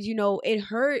times, it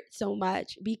hurt so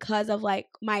much because of like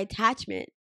my attachment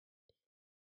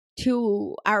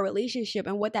to our relationship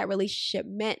and what that relationship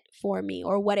meant for me,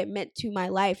 or what it meant to my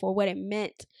life, or what it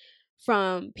meant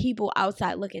from people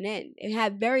outside looking in. It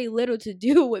had very little to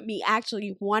do with me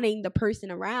actually wanting the person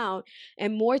around,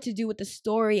 and more to do with the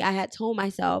story I had told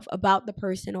myself about the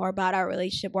person or about our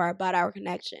relationship or about our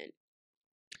connection.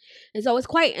 And so it's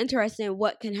quite interesting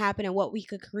what can happen and what we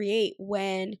could create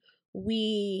when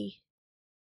we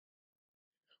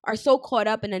are so caught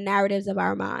up in the narratives of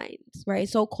our minds, right?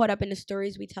 So caught up in the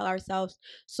stories we tell ourselves,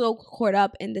 so caught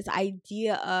up in this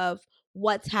idea of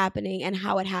what's happening and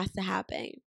how it has to happen.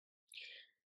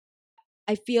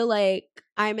 I feel like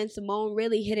Simone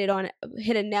really hit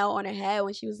a nail on the head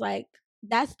when she was like,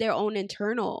 that's their own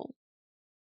internal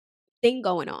thing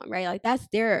going on, right? Like that's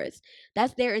theirs.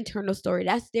 That's their internal story.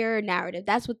 That's their narrative.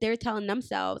 That's what they're telling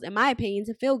themselves, in my opinion,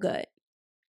 to feel good.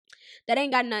 That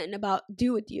ain't got nothing about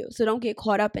do with you. So don't get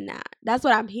caught up in that. That's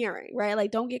what I'm hearing, right?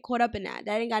 Like don't get caught up in that.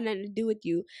 That ain't got nothing to do with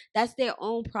you. That's their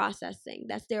own processing.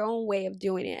 That's their own way of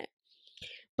doing it.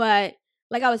 But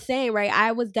like I was saying, right,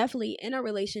 I was definitely in a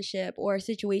relationship or a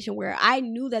situation where I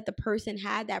knew that the person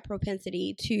had that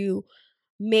propensity to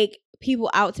make people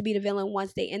out to be the villain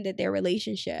once they ended their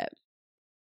relationship.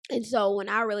 And so when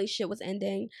our relationship was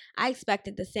ending, I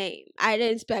expected the same. I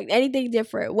didn't expect anything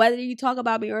different. Whether you talk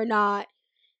about me or not,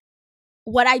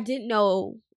 what I didn't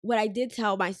know, what I did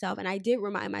tell myself, and I did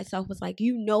remind myself, was like,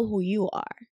 you know who you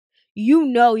are. You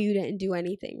know you didn't do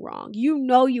anything wrong. You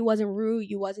know you wasn't rude.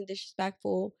 You wasn't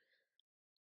disrespectful.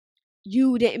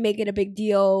 You didn't make it a big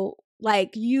deal.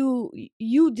 Like you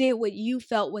did what you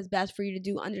felt was best for you to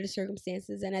do under the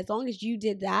circumstances. And as long as you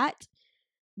did that,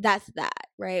 that's that,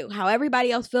 right? How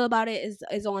everybody else feel about it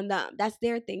is on them. That's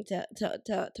their thing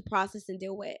to process and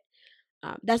deal with.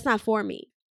 That's not for me.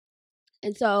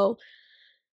 And so,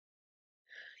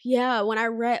 yeah, when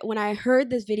I heard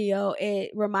this video,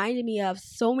 it reminded me of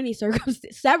several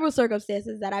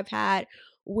circumstances that I've had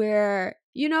where,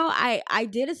 you know, I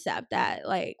did accept that,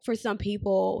 like, for some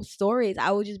people, stories,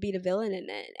 I would just be the villain in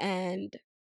it. And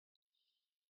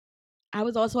I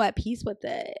was also at peace with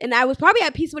it. And I was probably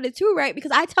at peace with it too, right?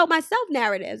 Because I tell myself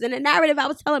narratives. And the narrative I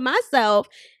was telling myself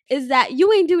is that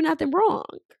you ain't do nothing wrong.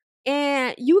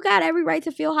 And you got every right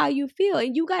to feel how you feel.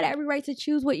 And you got every right to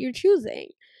choose what you're choosing.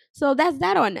 So that's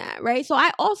that on that, right? So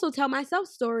I also tell myself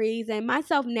stories and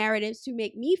myself narratives to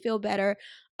make me feel better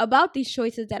about these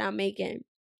choices that I'm making.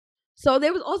 So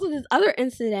there was also this other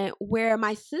incident where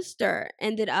my sister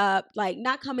ended up like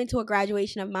not coming to a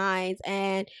graduation of mine.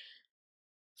 And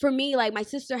for me, like my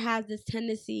sister has this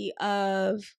tendency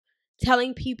of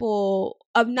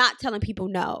not telling people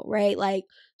no, right? Like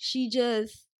she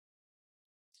just,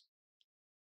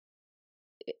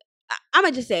 I'm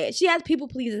going to just say it. She has people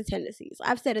pleasing tendencies.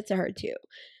 I've said it to her too.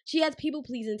 She has people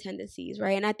pleasing tendencies,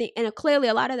 right? And I think, and clearly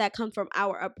a lot of that comes from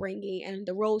our upbringing and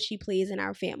the role she plays in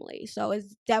our family. So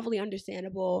it's definitely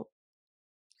understandable.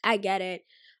 I get it.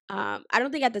 I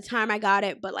don't think at the time I got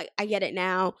it, but like I get it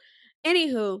now.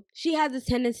 Anywho, she has this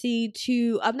tendency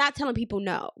of not telling people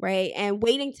no, right? And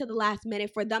waiting till the last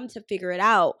minute for them to figure it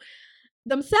out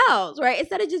themselves, right?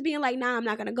 Instead of just being like, nah, I'm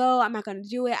not gonna go, I'm not gonna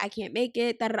do it, I can't make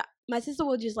it. My sister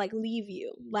will just like leave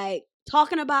you, like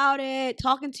talking about it,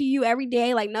 talking to you every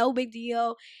day, like no big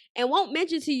deal, and won't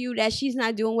mention to you that she's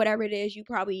not doing whatever it is you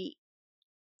probably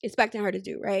expecting her to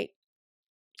do, right?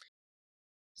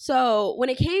 So when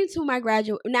it came to my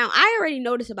now I already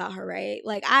noticed about her, right?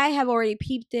 Like I have already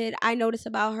peeped it. I noticed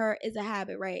about her is a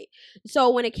habit, right? So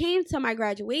when it came to my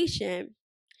graduation,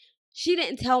 she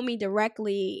didn't tell me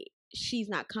directly she's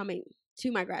not coming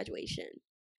to my graduation.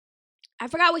 I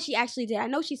forgot what she actually did. I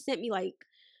know she sent me like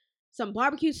some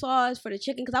barbecue sauce for the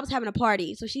chicken because I was having a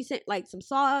party. So she sent like some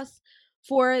sauce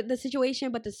for the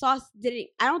situation, but the sauce I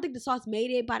don't think the sauce made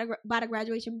it by the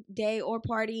graduation day or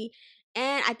party.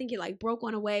 And I think it like broke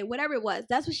on the way, whatever it was.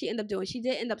 That's what she ended up doing. She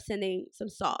did end up sending some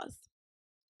sauce.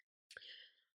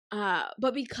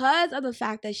 But because of the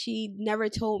fact that she never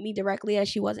told me directly that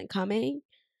she wasn't coming,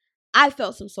 I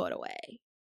felt some sort of way.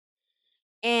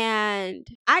 And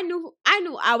I knew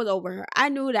I was over her. I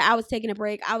knew that I was taking a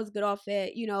break. I was good off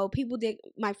it. You know,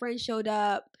 my friends showed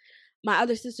up. My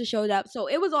other sister showed up. So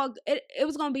it was all, it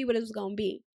was going to be what it was going to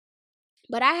be.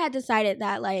 But I had decided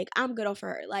that like, I'm good off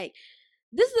her. Like,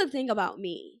 this is the thing about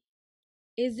me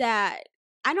is that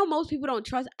I know most people don't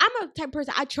trust. I'm a type of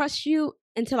person, I trust you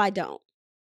until I don't.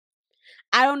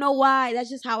 I don't know why.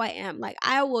 That's just how I am. Like,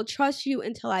 I will trust you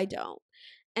until I don't.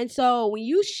 And so when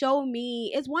you show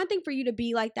me, it's one thing for you to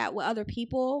be like that with other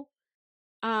people.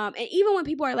 And even when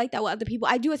people are like that with other people,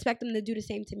 I do expect them to do the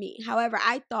same to me. However,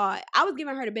 I thought I was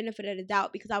giving her the benefit of the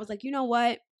doubt because I was like, you know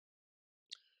what?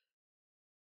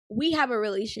 We have a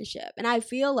relationship. And I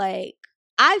feel like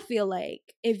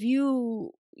if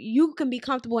you can be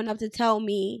comfortable enough to tell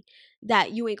me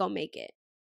that you ain't gonna make it.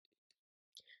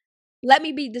 Let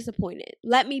me be disappointed.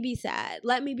 Let me be sad.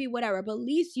 Let me be whatever. But at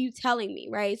least you telling me,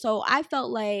 right? So I felt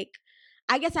like,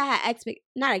 I had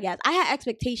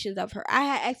expectations of her. I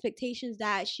had expectations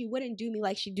that she wouldn't do me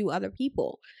like she do other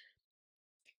people.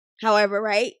 However,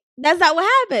 right? That's not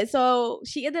what happened. So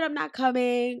she ended up not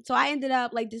coming. So I ended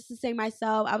up like distancing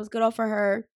myself. I was good off for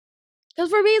her. Because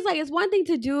for me, it's like, it's one thing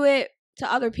to do it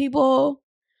to other people.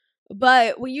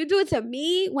 But when you do it to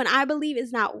me, when I believe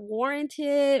it's not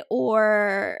warranted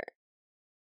or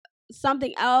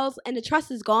something else and the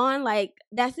trust is gone, like,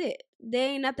 that's it. There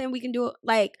ain't nothing we can do.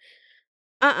 Like,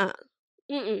 I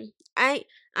I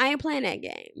ain't playing that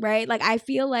game, right? Like, I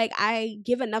feel like I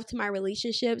give enough to my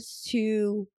relationships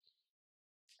to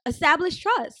establish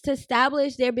trust, to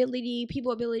establish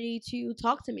people ability to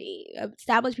talk to me,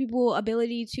 establish people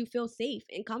ability to feel safe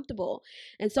and comfortable.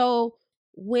 And so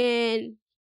when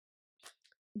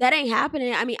that ain't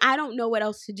happening, I mean, I don't know what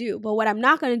else to do. But what I'm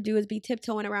not going to do is be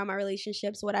tiptoeing around my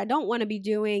relationships. What I don't want to be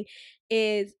doing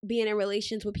is being in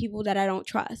relations with people that I don't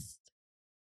trust.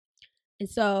 And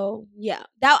so, yeah,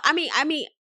 that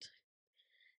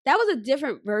was a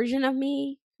different version of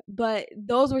me, but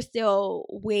those were still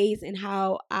ways in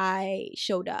how I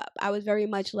showed up. I was very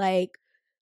much like,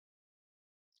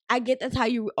 I get that's how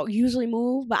you usually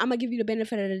move, but I'm going to give you the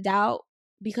benefit of the doubt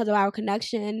because of our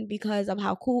connection, because of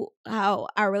how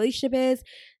our relationship is,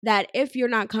 that if you're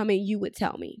not coming, you would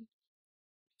tell me.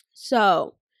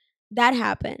 So that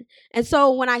happened. And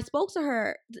so when I spoke to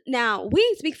her, now we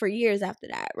didn't speak for years after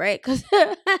that, right? Because,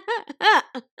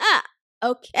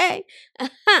 okay.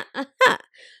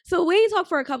 So we didn't talk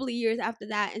for a couple of years after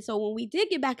that. And so when we did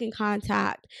get back in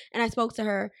contact and I spoke to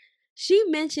her, she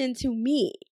mentioned to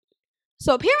me,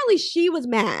 so apparently she was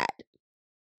mad.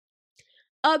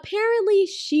 Okay,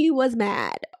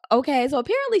 so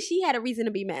apparently she had a reason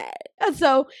to be mad.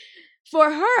 So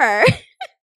for her,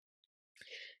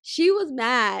 she was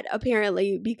mad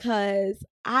apparently because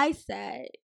I said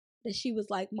that she was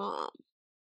like, Mom.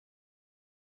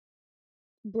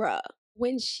 Bruh,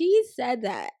 when she said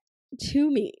that to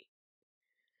me,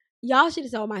 y'all should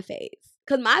have saw my face.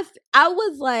 Because I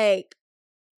was like,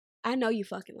 I know you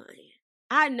fucking lying.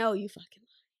 I know you fucking lying.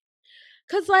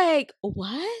 Because, like,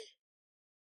 what?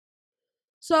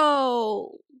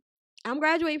 So I'm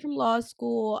graduating from law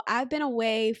school. I've been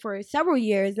away for several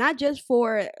years, not just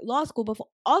for law school, but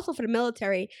also for the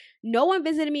military. No one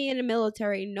visited me in the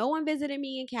military. No one visited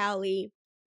me in Cali.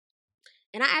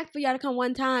 And I asked for y'all to come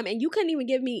one time, and you couldn't even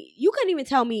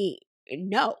tell me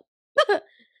no.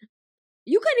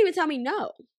 You couldn't even tell me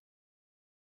no.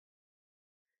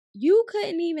 You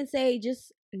couldn't even say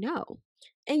just no.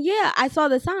 And yeah, I saw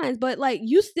the signs, but like,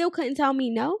 you still couldn't tell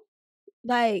me no?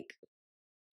 Like,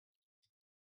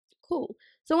 cool.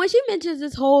 So when she mentions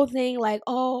this whole thing, like,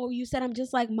 oh, you said I'm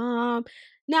just like Mom.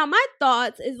 Now, my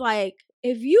thoughts is like,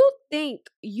 if you think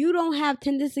you don't have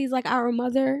tendencies like our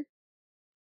mother,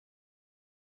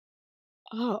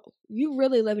 oh, you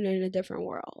really living in a different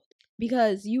world.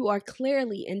 Because you are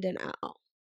clearly in denial.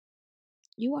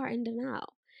 You are in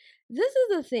denial. This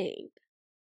is the thing.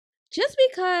 Just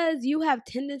because you have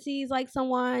tendencies like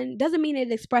someone doesn't mean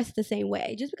it expresses the same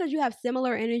way. Just because you have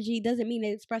similar energy doesn't mean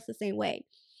it expresses the same way.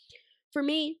 For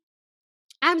me,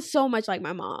 I'm so much like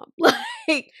my mom.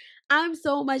 Like, I'm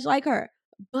so much like her.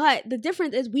 But the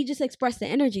difference is we just express the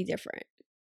energy different.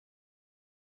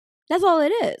 That's all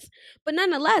it is. But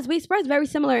nonetheless, we express very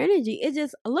similar energy. It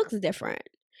just looks different.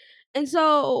 And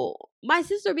so my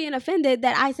sister being offended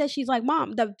that I said she's like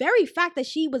Mom, the very fact that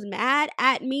she was mad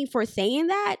at me for saying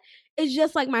that is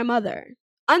just like my mother.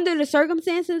 Under the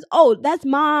circumstances, oh, that's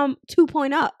Mom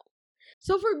 2.0.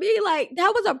 So for me, like,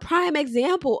 that was a prime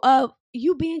example of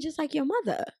you being just like your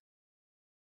mother.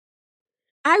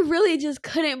 I really just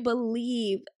couldn't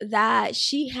believe that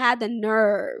she had the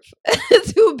nerve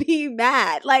to be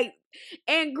mad. Like,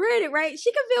 and granted, right,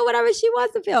 she can feel whatever she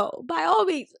wants to feel. By all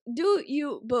means, do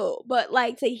you, boo. But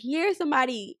like, to hear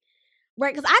somebody,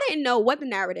 right, because I didn't know what the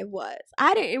narrative was.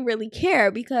 I didn't really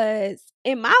care because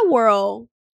in my world,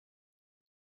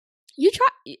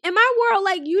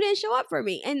 like, you didn't show up for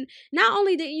me. And not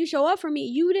only didn't you show up for me,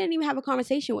 you didn't even have a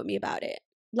conversation with me about it.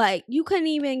 Like, you couldn't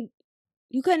even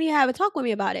have a talk with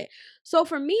me about it. So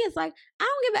for me, it's like, I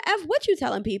don't give a F what you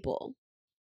telling people.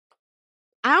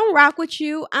 I don't rock with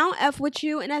you. I don't F with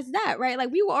you. And that's that, right? Like,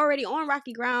 we were already on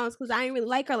rocky grounds because I didn't really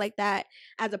like her like that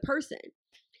as a person.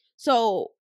 So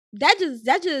that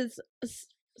just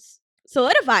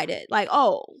solidified it. Like,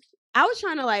 oh, I was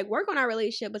trying to like work on our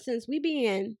relationship, but since we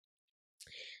being,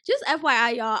 just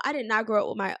FYI, y'all, I did not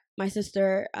grow up with my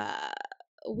sister.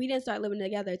 We didn't start living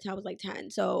together until I was like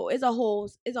 10. So it's a whole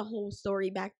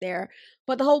story back there.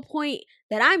 But the whole point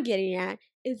that I'm getting at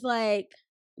is like,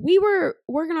 we were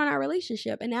working on our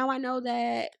relationship, and now I know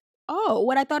that, oh,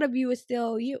 what I thought of you is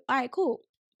still you. All right, cool.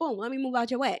 Boom, let me move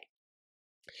out your way.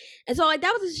 And so like,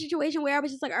 that was a situation where I was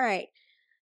just like, all right,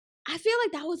 I feel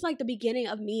like that was like the beginning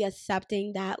of me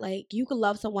accepting that like you can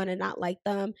love someone and not like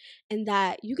them, and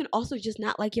that you can also just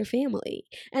not like your family,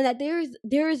 and that there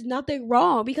is nothing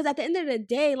wrong, because at the end of the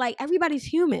day, like, everybody's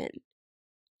human.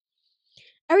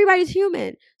 Everybody's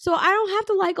human. So I don't have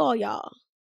to like all y'all.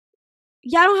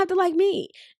 Y'all don't have to like me.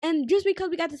 And just because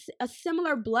we got a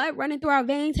similar blood running through our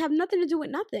veins have nothing to do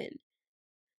with nothing.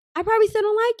 I probably still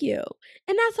don't like you.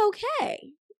 And that's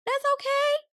okay. That's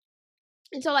okay.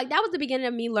 And so, like, that was the beginning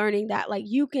of me learning that, like,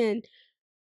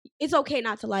 it's okay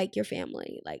not to like your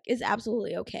family. Like, it's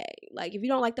absolutely okay. Like, if you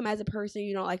don't like them as a person,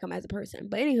 you don't like them as a person.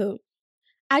 But anywho,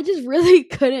 I just really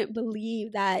couldn't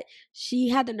believe that she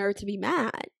had the nerve to be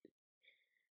mad.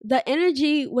 The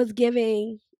energy was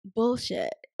giving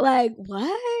bullshit. Like,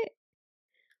 what?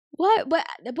 What?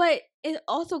 But it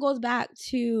also goes back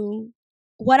to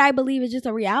what I believe is just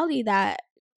a reality, that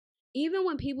even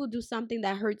when people do something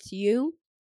that hurts you,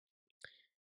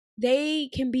 they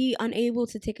can be unable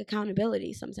to take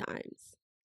accountability sometimes.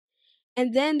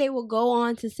 And then they will go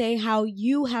on to say how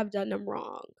you have done them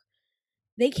wrong.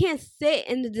 They can't sit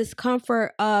in the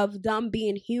discomfort of them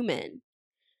being human.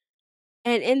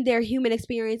 And in their human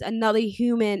experience, another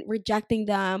human rejecting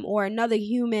them, or another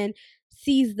human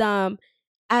sees them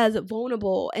as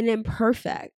vulnerable and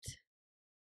imperfect.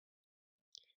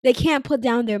 They can't put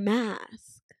down their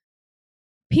mask.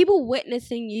 People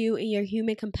witnessing you in your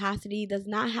human capacity does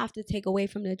not have to take away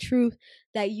from the truth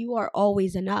that you are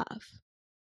always enough.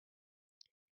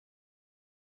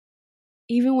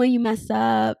 Even when you mess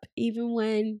up, even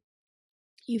when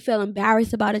you feel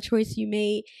embarrassed about a choice you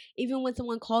made, even when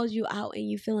someone calls you out and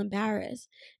you feel embarrassed,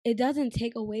 it doesn't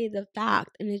take away the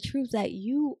fact and the truth that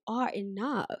you are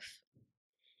enough.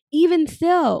 Even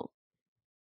still,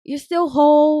 you're still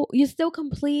whole, you're still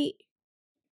complete.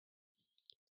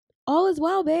 All is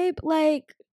well, babe.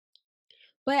 Like,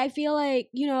 but I feel like,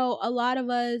 a lot of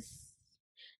us,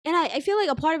 and I feel like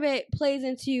a part of it plays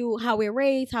into how we're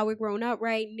raised, how we're grown up,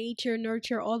 right? Nature,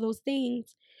 nurture, all those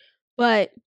things. But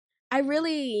I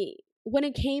really, when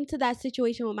it came to that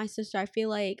situation with my sister, I feel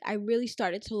like I really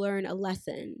started to learn a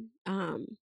lesson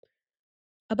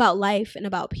about life and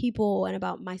about people and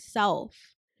about myself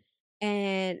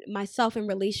in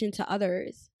relation to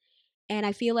others. And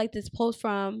I feel like this post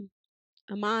from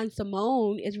Iman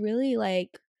Simone is really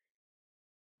like,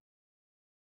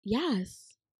 yes.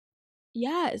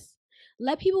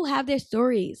 Let people have their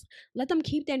stories. Let them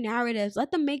keep their narratives.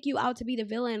 Let them make you out to be the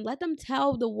villain. Let them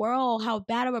tell the world how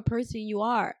bad of a person you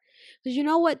are. Because you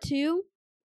know what, too?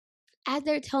 As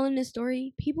they're telling this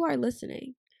story, people are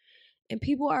listening. And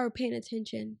people are paying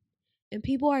attention. And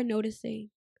people are noticing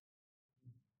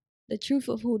the truth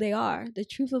of who they are. The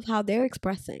truth of how they're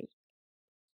expressing.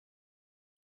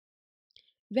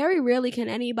 Very rarely can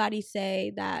anybody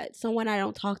say that someone I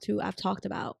don't talk to, I've talked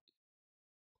about.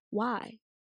 Why?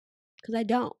 Because I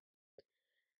don't.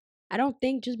 I don't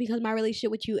think just because my relationship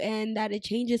with you end that it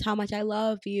changes how much I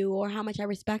love you or how much I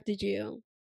respected you.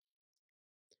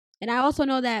 And I also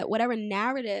know that whatever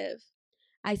narrative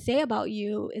I say about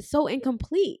you is so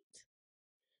incomplete.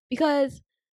 Because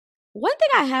one thing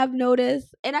I have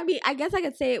noticed, and I mean, I guess I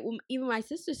could say it with even my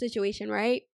sister's situation,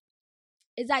 right?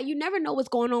 Is that you never know what's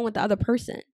going on with the other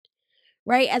person,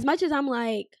 right? As much as I'm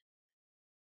like,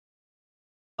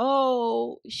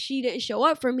 oh, she didn't show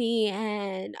up for me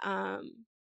and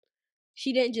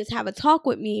she didn't just have a talk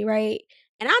with me, right?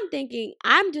 And I'm thinking,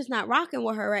 I'm just not rocking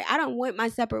with her, right? I don't went my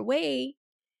separate way.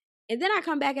 And then I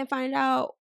come back and find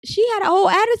out she had a whole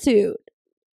attitude.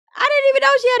 I didn't even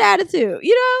know she had attitude,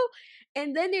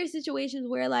 And then there's situations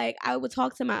where, like, I would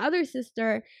talk to my other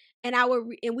sister and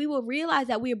we would realize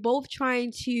that we're both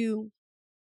trying to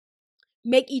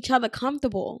make each other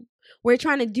comfortable. We're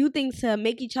trying to do things to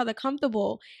make each other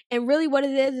comfortable. And really what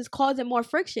it is causing more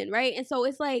friction, right? And so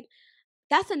it's like,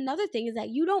 that's another thing, is that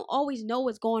you don't always know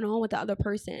what's going on with the other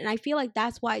person. And I feel like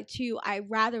that's why, too, I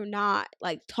rather not,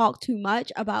 like, talk too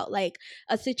much about, like,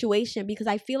 a situation, because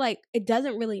I feel like it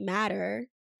doesn't really matter.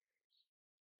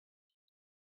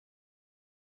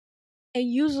 And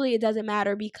usually it doesn't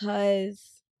matter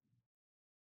because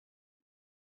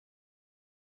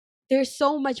there's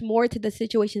so much more to the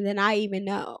situation than I even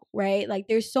know, right? Like,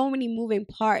 there's so many moving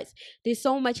parts. There's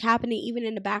so much happening even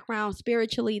in the background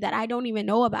spiritually that I don't even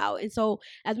know about. And so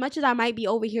as much as I might be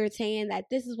over here saying that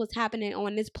this is what's happening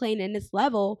on this plane and this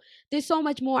level, there's so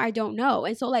much more I don't know.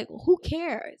 And so, like, who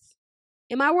cares?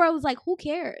 In my world, it's like, who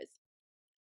cares?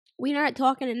 We're not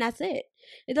talking and that's it.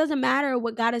 It doesn't matter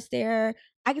what got us there.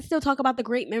 I can still talk about the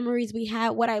great memories we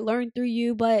had, what I learned through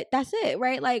you, but that's it,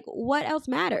 right? Like, what else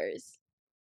matters?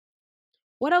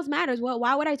 What else matters? Well,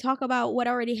 why would I talk about what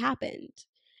already happened?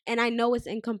 And I know it's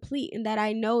incomplete, and that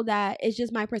I know that it's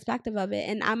just my perspective of it.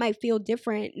 And I might feel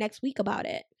different next week about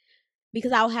it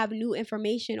because I'll have new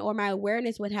information or my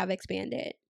awareness would have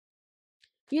expanded.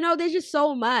 There's just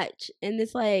so much. And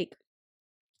it's like,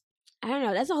 I don't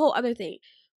know. That's a whole other thing.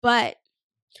 But,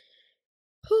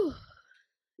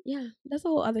 yeah, that's a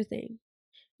whole other thing.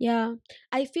 Yeah.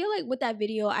 I feel like with that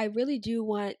video, I really do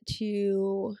want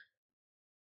to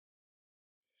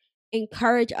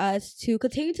encourage us to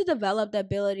continue to develop the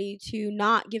ability to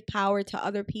not give power to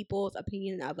other people's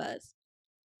opinion of us.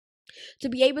 To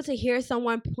be able to hear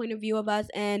someone's point of view of us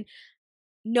and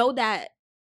know that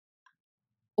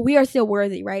we are still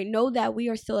worthy, right? Know that we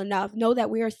are still enough. Know that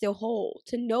we are still whole.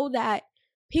 To know that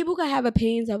people can have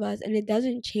opinions of us and it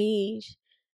doesn't change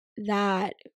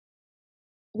that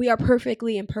we are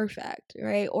perfectly imperfect,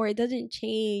 right? Or it doesn't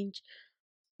change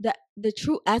the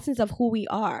true essence of who we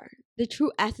are, the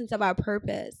true essence of our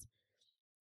purpose.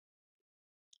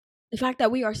 The fact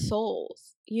that we are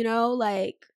souls, you know,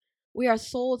 like we are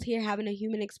souls here having a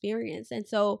human experience. And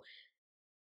so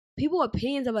people's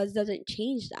opinions of us doesn't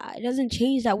change that. It doesn't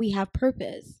change that we have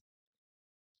purpose.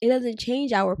 It doesn't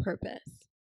change our purpose.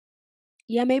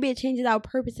 Yeah, maybe it changes our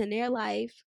purpose in their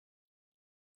life,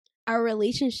 our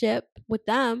relationship with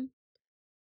them.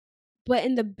 But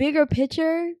in the bigger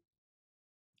picture,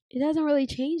 it doesn't really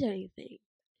change anything.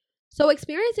 So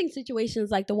experiencing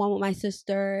situations like the one with my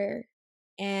sister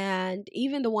and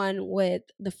even the one with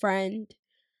the friend,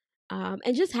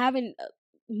 and just having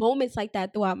moments like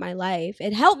that throughout my life,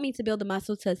 it helped me to build the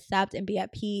muscle to accept and be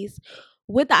at peace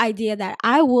with the idea that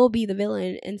I will be the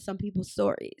villain in some people's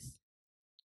stories.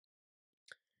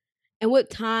 And with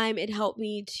time, it helped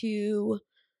me to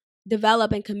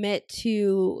develop and commit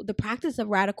to the practice of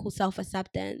radical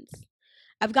self-acceptance.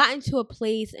 I've gotten to a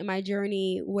place in my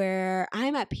journey where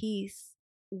I'm at peace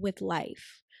with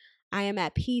life. I am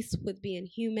at peace with being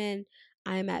human.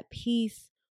 I am at peace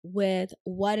with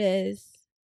what is.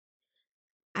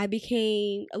 I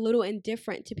became a little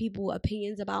indifferent to people's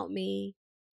opinions about me,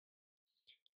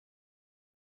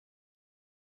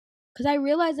 because I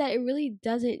realized that it really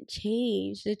doesn't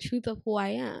change the truth of who I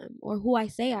am or who I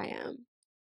say I am.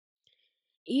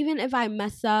 Even if I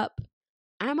mess up,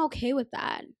 I'm okay with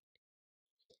that.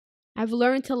 I've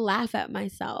learned to laugh at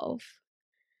myself.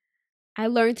 I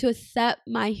learned to accept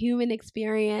my human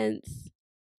experience.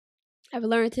 I've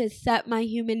learned to accept my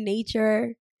human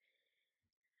nature.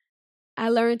 I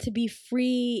learned to be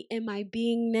free in my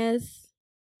beingness.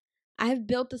 I've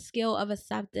built the skill of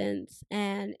acceptance,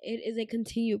 and it is a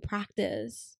continued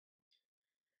practice.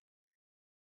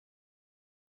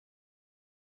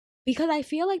 Because I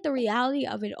feel like the reality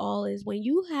of it all is when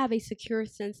you have a secure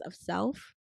sense of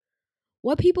self,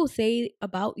 what people say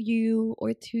about you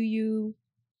or to you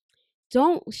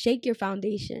don't shake your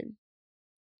foundation.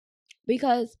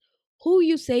 Because who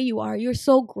you say you are, you're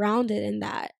so grounded in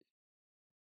that.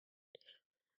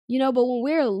 You know, but when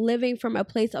we're living from a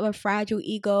place of a fragile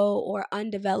ego or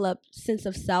undeveloped sense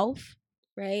of self,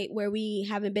 right, where we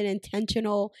haven't been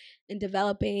intentional in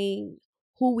developing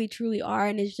who we truly are,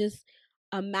 and it's just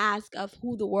a mask of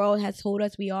who the world has told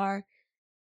us we are,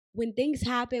 when things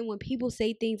happen, when people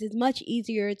say things, it's much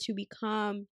easier to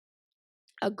become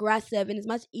aggressive and it's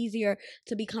much easier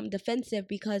to become defensive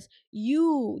because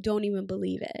you don't even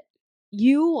believe it.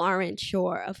 You aren't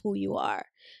sure of who you are.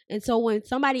 And so when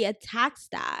somebody attacks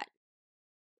that,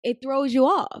 it throws you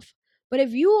off. But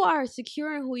if you are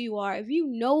secure in who you are, if you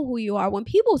know who you are, when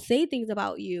people say things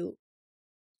about you,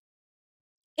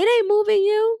 it ain't moving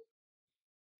you.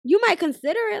 You might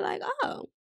consider it like, oh,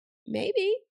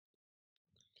 maybe.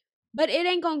 But it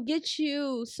ain't gonna get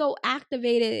you so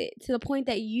activated to the point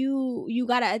that you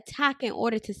gotta attack in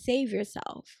order to save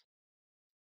yourself.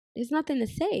 There's nothing to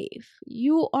save.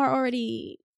 You are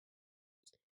already,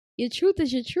 your truth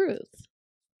is your truth.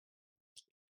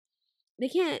 They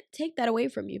can't take that away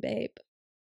from you, babe.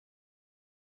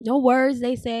 No words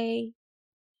they say,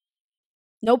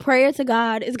 no prayer to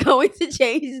God is going to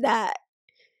change that.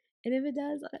 And if it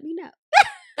does, let me know.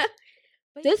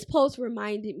 But this post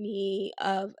reminded me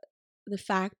of the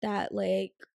fact that,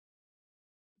 like,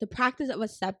 the practice of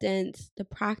acceptance, the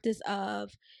practice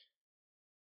of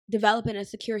developing a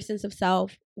secure sense of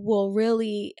self will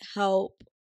really help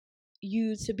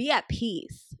you to be at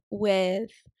peace with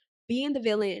being the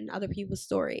villain in other people's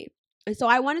story. And so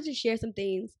I wanted to share some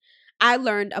things I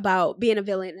learned about being a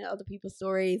villain in other people's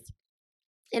stories.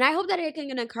 And I hope that it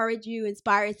can encourage you,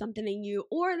 inspire something in you,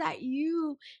 or that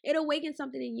it awakens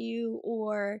something in you,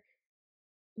 or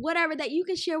whatever that you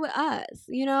can share with us.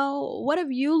 You know, what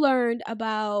have you learned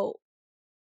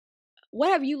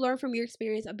from your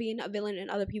experience of being a villain in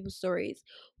other people's stories?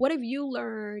 What have you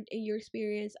learned in your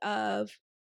experience of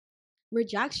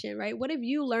rejection, right? What have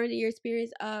you learned in your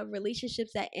experience of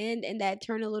relationships that end and that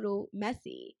turn a little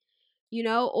messy? You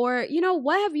know, or, you know,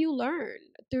 what have you learned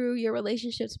through your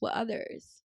relationships with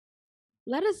others?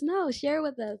 Let us know. Share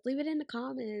with us. Leave it in the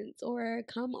comments or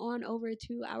come on over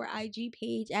to our IG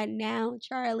page at Now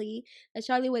Charlie. That's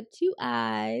Charlie with 2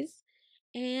 eyes.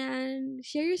 And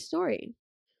share your story.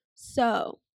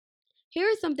 So, Here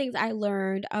are some things I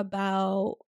learned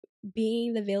about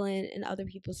being the villain in other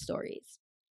people's stories.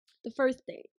 The first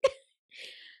thing,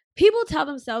 people tell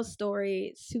themselves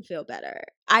stories to feel better.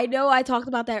 I know I talked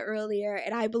about that earlier,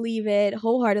 and I believe it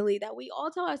wholeheartedly that we all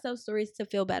tell ourselves stories to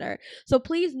feel better. So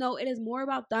please know it is more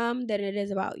about them than it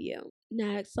is about you.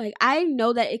 Next, like, I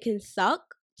know that it can suck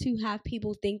to have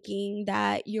people thinking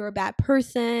that you're a bad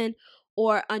person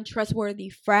or untrustworthy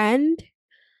friend,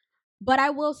 but I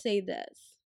will say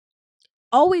this.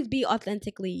 Always be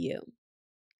authentically you.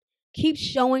 Keep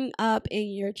showing up in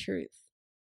your truth.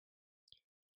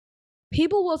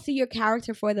 People will see your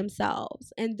character for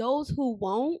themselves, and those who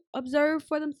won't observe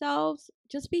for themselves,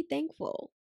 just be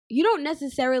thankful. You don't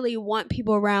necessarily want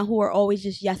people around who are always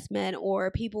just yes men, or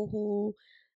people who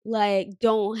like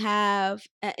don't have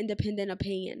an independent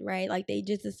opinion, right? Like they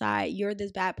just decide you're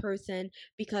this bad person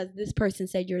because this person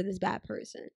said you're this bad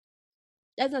person.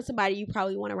 That's not somebody you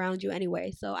probably want around you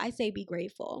anyway. So I say be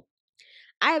grateful.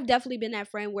 I have definitely been that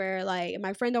friend where, like, if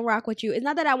my friend don't rock with you, it's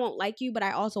not that I won't like you, but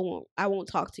I won't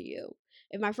talk to you.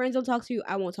 If my friends don't talk to you,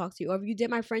 I won't talk to you. Or if you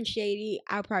did my friend shady,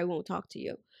 I probably won't talk to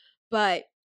you. But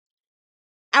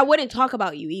I wouldn't talk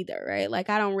about you either, right?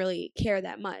 Like, I don't really care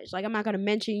that much. Like, I'm not going to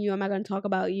mention you. I'm not going to talk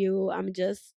about you. I'm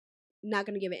just not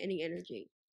going to give it any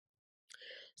energy.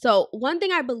 So one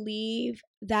thing I believe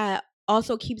that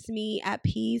also keeps me at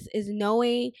peace is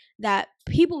knowing that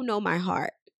people know my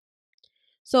heart.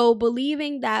 So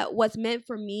believing that what's meant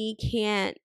for me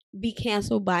can't be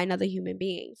canceled by another human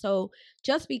being. So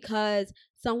just because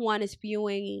someone is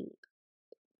spewing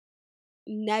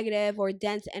negative or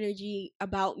dense energy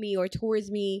about me or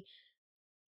towards me,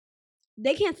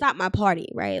 they can't stop my party,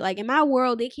 right? Like in my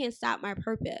world, they can't stop my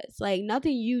purpose. Like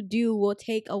nothing you do will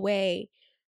take away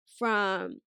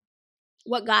from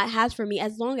what God has for me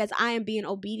as long as I am being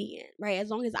obedient, right? As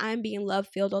long as I'm being love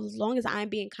filled, as long as I'm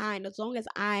being kind, as long as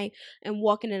I am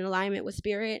walking in alignment with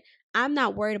spirit, I'm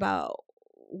not worried about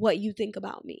what you think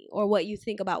about me or what you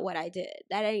think about what I did.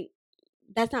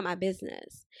 That's not my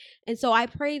business. And so I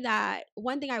pray that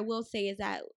one thing I will say is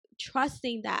that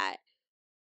trusting that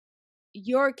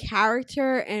your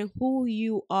character and who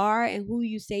you are and who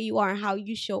you say you are and how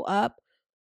you show up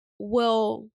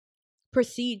will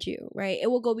precede you, right?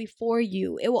 It will go before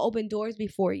you. It will open doors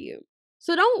before you.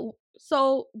 So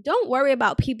don't worry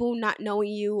about people not knowing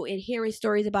you and hearing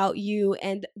stories about you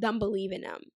and them believing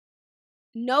them.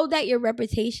 Know that your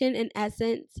reputation in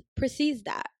essence precedes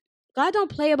that. God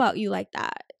don't play about you like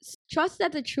that. Trust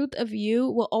that the truth of you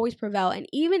will always prevail. And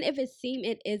even if it seems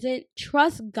it isn't,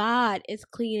 trust God is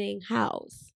cleaning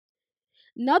house.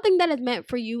 Nothing that is meant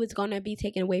for you is going to be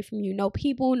taken away from you. No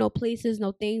people, no places,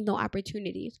 no things, no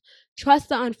opportunities. Trust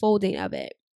the unfolding of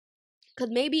it. Because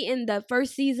maybe in the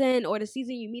first season or the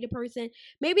season you meet a person,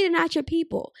 maybe they're not your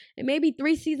people. And maybe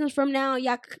 3 seasons from now,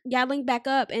 y'all link back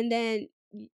up and then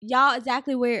y'all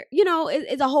exactly where,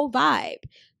 it's a whole vibe.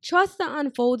 Trust the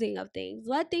unfolding of things.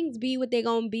 Let things be what they're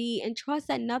going to be and trust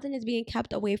that nothing is being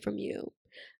kept away from you.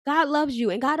 God loves you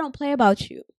and God don't play about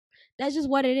you. That's just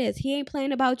what it is. He ain't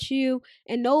playing about you,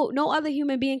 and no other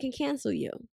human being can cancel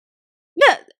you.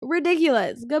 Yeah,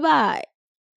 ridiculous. Goodbye.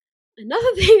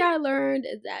 Another thing I learned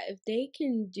is that if they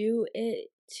can do it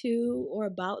to or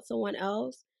about someone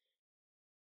else,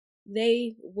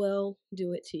 they will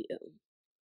do it to you.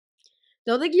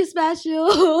 Don't think you're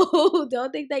special.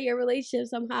 Don't think that your relationship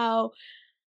somehow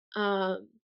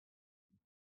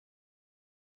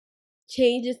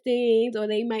changes things or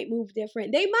they might move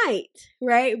different. They might,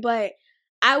 right? But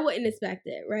I wouldn't expect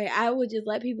it, right? I would just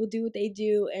let people do what they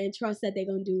do and trust that they're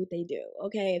going to do what they do,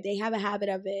 okay? If they have a habit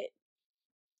of it,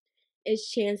 it's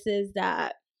chances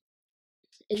that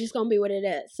it's just going to be what it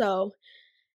is. So,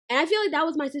 and I feel like that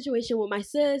was my situation with my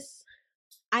sis.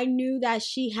 I knew that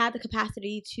she had the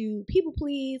capacity to people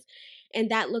please,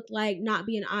 and that looked like not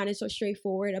being honest or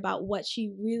straightforward about what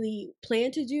she really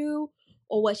planned to do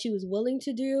or what she was willing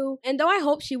to do. And though I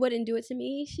hoped she wouldn't do it to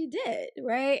me, she did,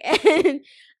 right? And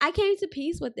I came to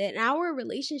peace with it. And our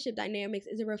relationship dynamics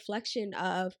is a reflection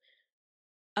of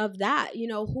that,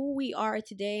 who we are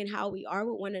today and how we are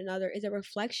with one another is a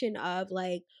reflection of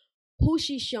like who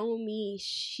she's shown me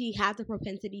she had the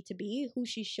propensity to be, who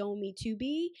she's shown me to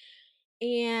be.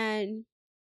 And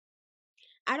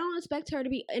I don't expect her to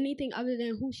be anything other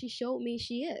than who she showed me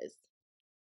she is.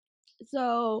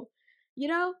 So,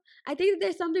 I think that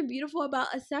there's something beautiful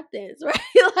about acceptance,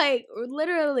 right? Like,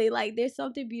 literally, like, there's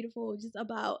something beautiful just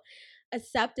about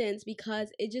acceptance because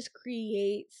it just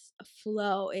creates a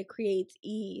flow. It creates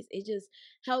ease. It just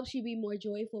helps you be more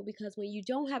joyful because when you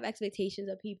don't have expectations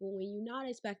of people, when you're not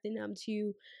expecting them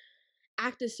to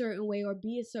act a certain way or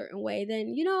be a certain way,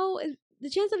 then, the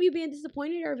chance of you being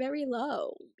disappointed are very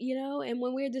low, you know? And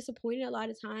when we're disappointed, a lot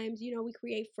of times, you know, we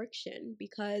create friction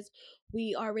because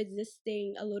we are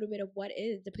resisting a little bit of what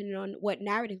is, depending on what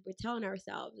narrative we're telling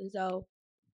ourselves. And so,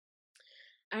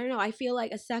 I don't know, I feel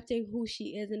like accepting who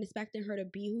she is and expecting her to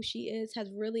be who she is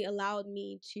has really allowed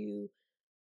me to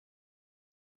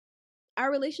our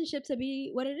relationship to be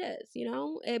what it is, you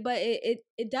know? But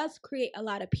it does create a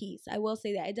lot of peace. I will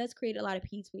say that. It does create a lot of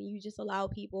peace when you just allow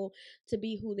people to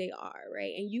be who they are,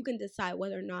 right? And you can decide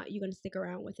whether or not you're going to stick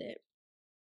around with it.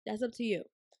 That's up to you.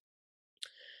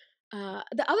 The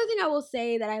other thing I will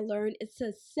say that I learned is to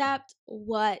accept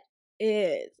what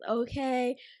is,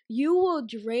 okay? You will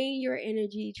drain your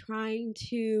energy trying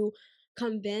to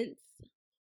convince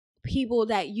people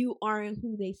that you aren't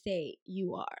who they say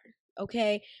you are.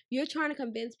 Okay, you're trying to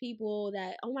convince people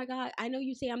that, oh my God, I know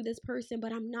you say I'm this person,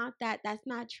 but I'm not that. That's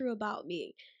not true about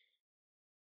me.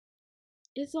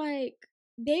 It's like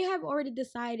they have already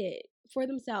decided for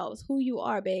themselves who you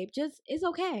are, babe. Just, it's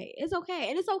okay. It's okay.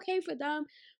 And it's okay for them,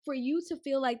 for you to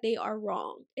feel like they are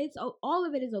wrong. It's all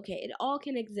of it is okay. It all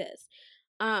can exist.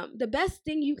 The best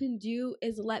thing you can do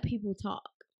is let people talk.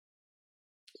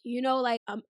 You know, like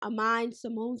Amine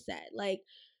Simone said, like,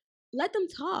 let them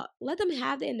talk. Let them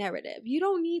have their narrative. You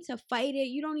don't need to fight it.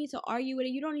 You don't need to argue with it.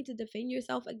 You don't need to defend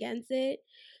yourself against it.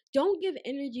 Don't give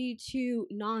energy to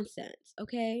nonsense,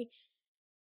 okay?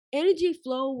 Energy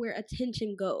flow where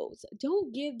attention goes.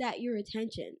 Don't give that your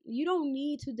attention. You don't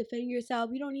need to defend yourself.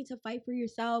 You don't need to fight for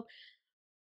yourself.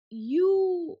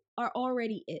 You are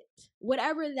already it.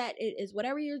 Whatever that it is,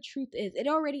 whatever your truth is, it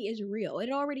already is real.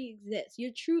 It already exists.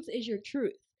 Your truth is your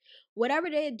truth. Whatever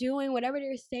they're doing, whatever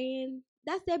they're saying,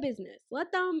 that's their business.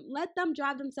 Let them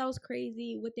drive themselves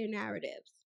crazy with their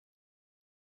narratives.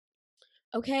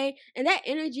 Okay? And that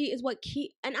energy is what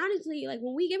and honestly, like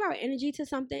when we give our energy to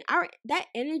something, that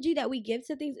energy that we give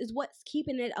to things is what's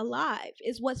keeping it alive.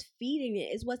 Is what's feeding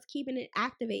it. Is what's keeping it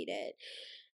activated.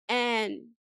 And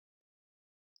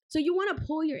so you want to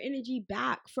pull your energy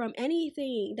back from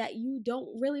anything that you don't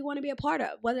really want to be a part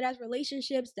of, whether that's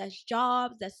relationships, that's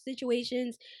jobs, that's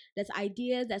situations, that's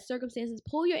ideas, that's circumstances.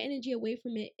 Pull your energy away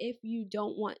from it if you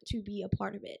don't want to be a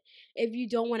part of it, if you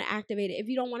don't want to activate it, if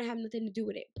you don't want to have nothing to do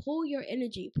with it. Pull your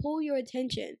energy, pull your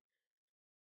attention,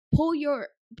 pull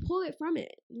it from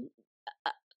it,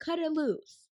 cut it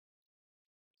loose.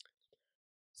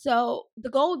 So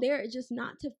the goal there is just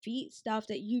not to feed stuff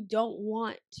that you don't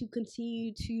want to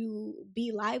continue to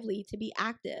be lively, to be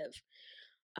active.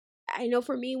 I know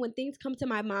for me, when things come to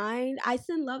my mind, I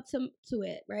send love to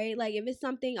it, right? Like if it's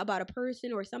something about a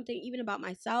person or something even about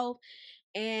myself,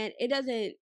 and it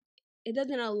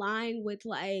doesn't align with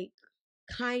like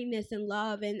kindness and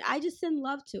love, and I just send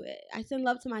love to it. I send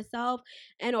love to myself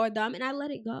and or them, and I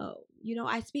let it go. You know,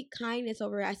 I speak kindness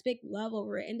over it, I speak love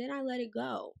over it, and then I let it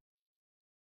go.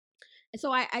 So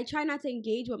I try not to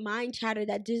engage with mind chatter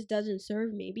that just doesn't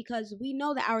serve me, because we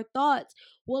know that our thoughts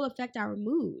will affect our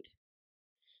mood.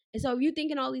 And so if you're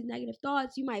thinking all these negative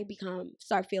thoughts, you might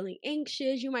start feeling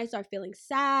anxious, you might start feeling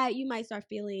sad, you might start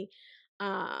feeling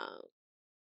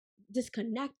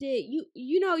disconnected.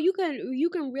 You know, you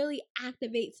can really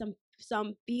activate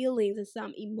some feelings and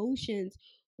some emotions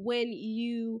when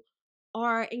you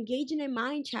are engaging in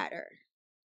mind chatter.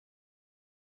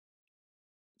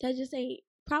 That just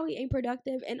probably ain't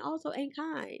productive, and also ain't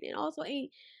kind, and also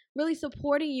ain't really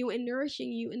supporting you and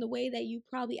nourishing you in the way that you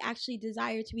probably actually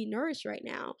desire to be nourished right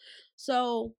now.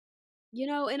 So, you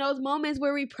know, in those moments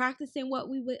where we practicing what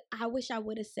I wish I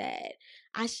would have said.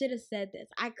 I should have said this.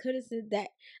 I could have said that.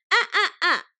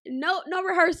 No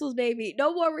rehearsals, baby.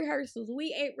 No more rehearsals.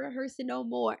 We ain't rehearsing no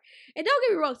more. And don't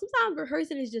get me wrong, sometimes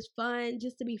rehearsing is just fun,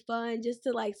 just to be fun, just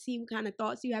to like see what kind of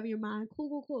thoughts you have in your mind.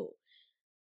 Cool.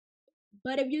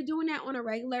 But if you're doing that on a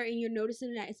regular and you're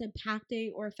noticing that it's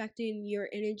impacting or affecting your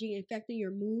energy, affecting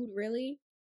your mood, really,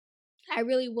 I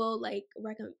really will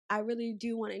I really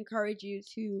do want to encourage you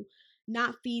to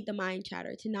not feed the mind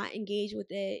chatter, to not engage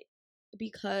with it,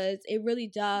 because it really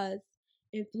does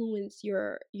influence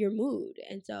your mood.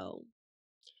 And so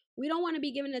we don't want to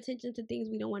be giving attention to things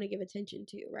we don't want to give attention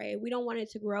to, right? We don't want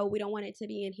it to grow. We don't want it to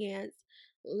be enhanced.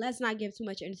 Let's not give too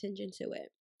much attention to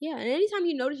it. Yeah, and anytime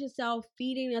you notice yourself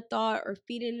feeding a thought or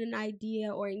feeding an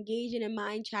idea or engaging in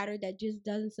mind chatter that just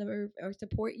doesn't serve or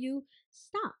support you,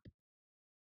 stop.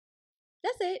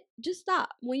 That's it. Just stop.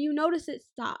 When you notice it,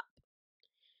 stop.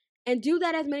 And do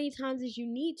that as many times as you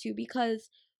need to, because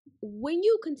when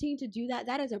you continue to do that,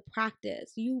 that is a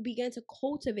practice. You begin to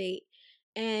cultivate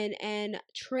and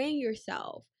train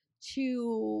yourself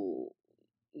to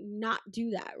not do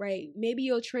that, right? Maybe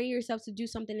you'll train yourself to do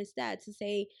something instead, to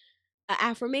say an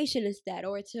affirmation instead,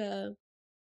 or to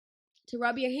to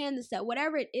rub your hands and stuff,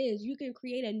 whatever it is, you can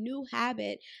create a new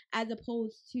habit as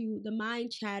opposed to the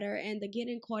mind chatter and the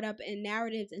getting caught up in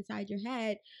narratives inside your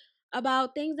head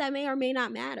about things that may or may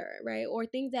not matter, right? Or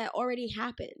things that already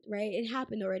happened, right? It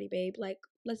happened already, babe. Like,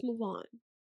 let's move on.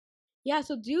 Yeah,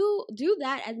 so do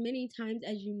that as many times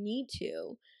as you need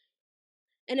to.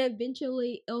 And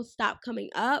eventually it'll stop coming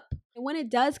up. And when it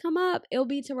does come up, it'll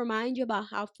be to remind you about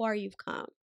how far you've come.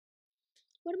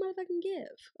 What am I fucking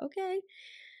give? Okay.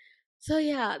 So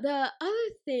yeah, the other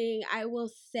thing I will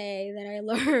say that I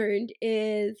learned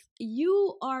is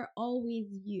you are always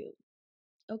you.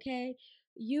 Okay?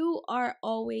 You are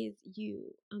always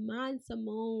you. Aman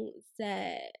Simone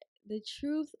said, the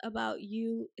truth about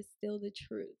you is still the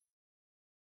truth.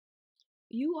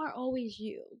 You are always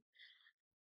you.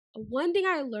 One thing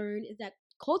I learned is that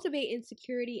cultivating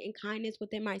security and kindness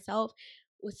within myself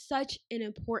was such an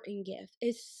important gift.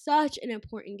 It's such an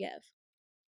important gift.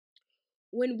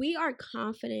 When we are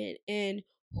confident in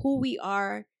who we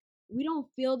are, we don't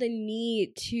feel the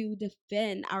need to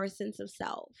defend our sense of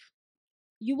self.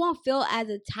 You won't feel as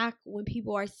attacked when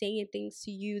people are saying things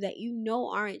to you that you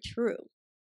know aren't true.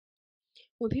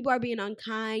 When people are being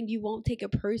unkind, you won't take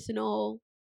it personal.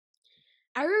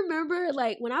 I remember,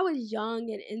 like, when I was young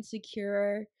and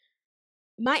insecure,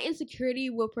 my insecurity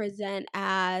would present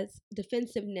as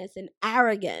defensiveness and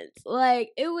arrogance.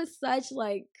 Like, it was such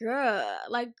like, girl.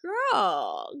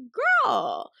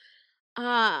 And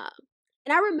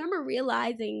I remember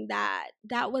realizing that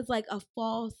that was like a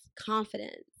false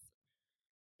confidence.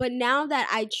 But now that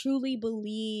I truly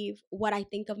believe what I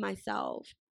think of myself,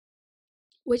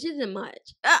 which isn't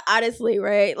much, honestly,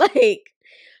 right? Like,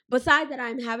 besides that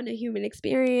I'm having a human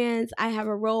experience, I have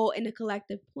a role in a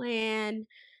collective plan.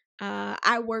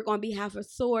 I work on behalf of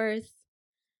Source,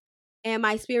 and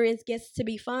my experience gets to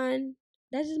be fun.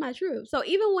 That's just my truth. So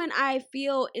even when I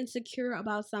feel insecure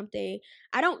about something,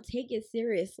 I don't take it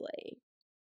seriously.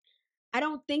 I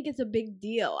don't think it's a big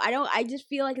deal. I just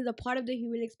feel like it's a part of the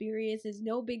human experience. It's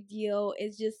no big deal.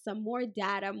 It's just some more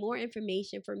data, more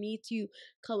information for me to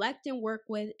collect and work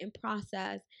with and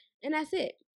process. And that's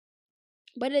it.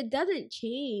 But it doesn't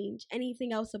change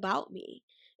anything else about me.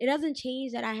 It doesn't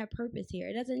change that I have purpose here.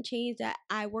 It doesn't change that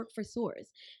I work for Source.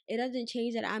 It doesn't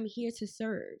change that I'm here to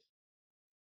serve.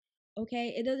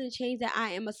 Okay? It doesn't change that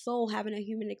I am a soul having a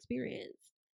human experience.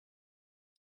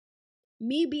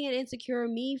 Me being insecure,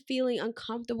 me feeling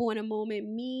uncomfortable in a moment,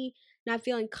 me not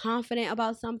feeling confident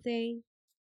about something.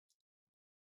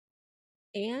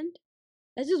 And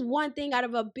that's just one thing out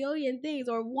of a billion things,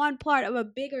 or one part of a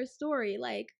bigger story.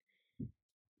 Like,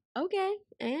 okay,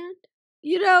 and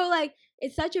like,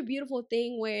 it's such a beautiful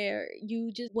thing where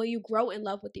you grow in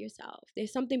love with yourself.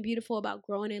 There's something beautiful about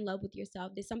growing in love with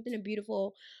yourself. There's something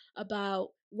beautiful about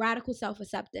radical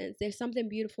self-acceptance. There's something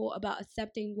beautiful about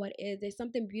accepting what is. There's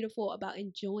something beautiful about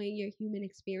enjoying your human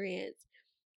experience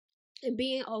and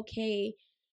being okay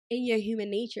in your human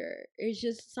nature. It's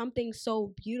just something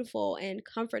so beautiful and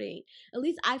comforting. At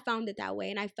least I found it that way.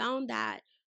 And I found that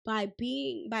by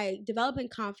developing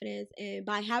confidence and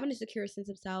by having a secure sense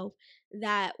of self,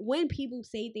 that when people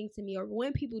say things to me, or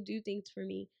when people do things for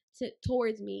me,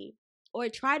 towards me, or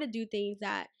try to do things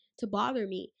to bother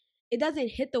me, it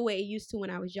doesn't hit the way it used to when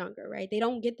I was younger, right? They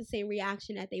don't get the same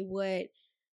reaction that they would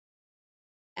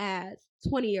as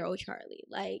 20-year-old Charlie,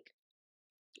 like,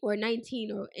 or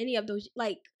 19, or any of those.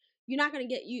 Like, you're not going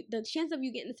to get the chance of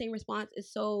you getting the same response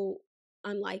is so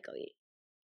unlikely.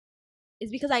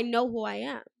 It's because I know who I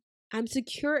am. I'm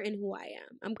secure in who I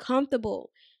am. I'm comfortable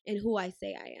in who I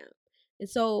say I am. And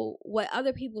so what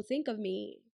other people think of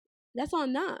me, that's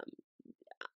on them.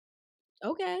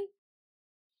 Okay.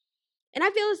 And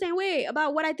I feel the same way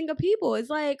about what I think of people. It's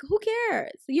like, who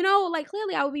cares? Like,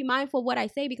 clearly I would be mindful of what I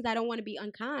say because I don't want to be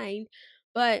unkind.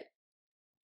 But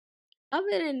other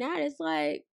than that, it's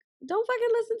like, don't fucking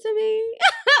listen to me.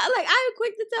 Like, I'm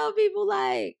quick to tell people,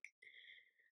 like,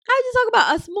 I just talk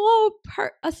about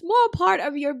a small part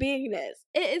of your beingness.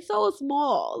 It's so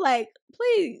small. Like,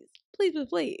 please,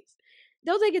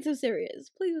 don't take it too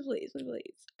serious. Please.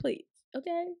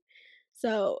 Okay.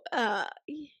 So,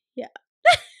 yeah.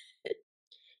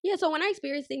 Yeah. So when I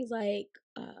experience things like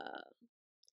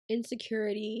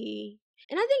insecurity,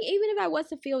 and I think even if I was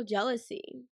to feel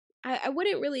jealousy, I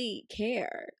wouldn't really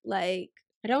care. Like,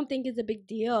 I don't think it's a big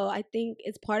deal. I think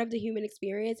it's part of the human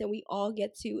experience, and we all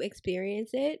get to experience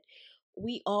it.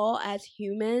 We all, as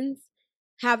humans,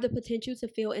 have the potential to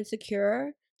feel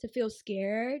insecure, to feel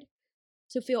scared,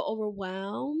 to feel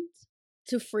overwhelmed,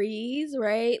 to freeze,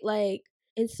 right? Like,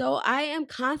 and so I am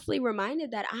constantly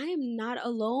reminded that I am not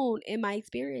alone in my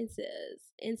experiences.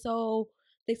 And so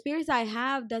the experience I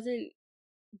have doesn't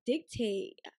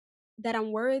dictate that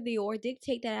I'm worthy, or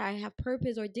dictate that I have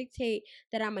purpose, or dictate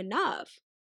that I'm enough.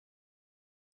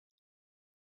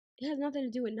 It has nothing to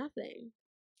do with nothing.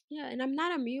 Yeah, and I'm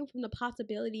not immune from the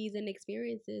possibilities and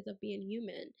experiences of being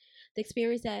human. The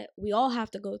experience that we all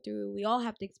have to go through, we all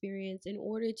have to experience in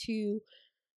order to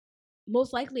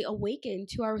most likely awaken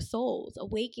to our souls,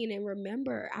 awaken and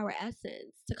remember our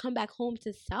essence, to come back home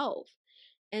to self,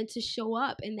 and to show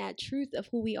up in that truth of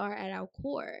who we are at our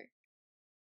core,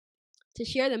 to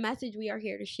share the message we are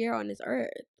here to share on this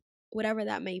earth, whatever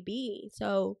that may be.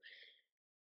 So,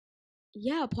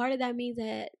 yeah, part of that means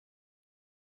that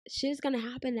shit's gonna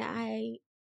happen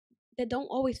that don't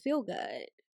always feel good.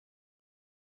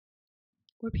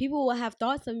 Where people will have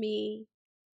thoughts of me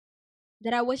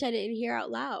that I wish I didn't hear out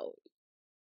loud.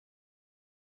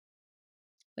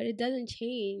 But it doesn't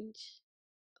change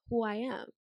who I am.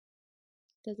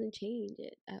 It doesn't change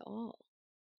it at all.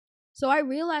 So I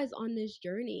realized on this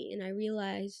journey, and I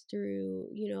realized through,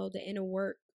 the inner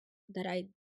work that I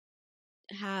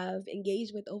have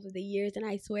engaged with over the years, and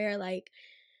I swear, like,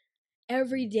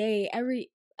 every day, every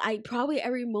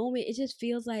moment, it just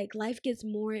feels like life gets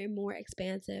more and more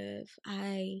expansive.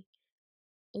 I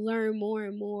learn more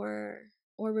and more,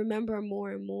 or remember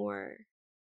more and more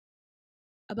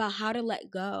about how to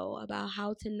let go, about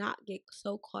how to not get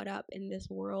so caught up in this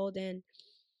world and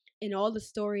in all the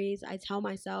stories I tell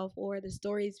myself, or the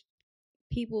stories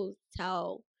people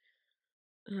tell.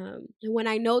 And when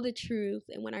I know the truth,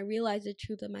 and when I realize the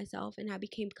truth of myself, and I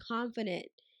became confident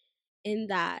in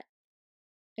that,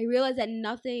 I realized that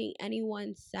nothing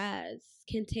anyone says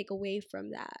can take away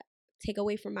from that, take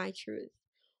away from my truth,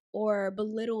 or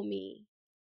belittle me,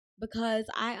 because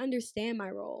I understand my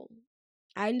role.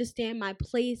 I understand my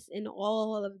place in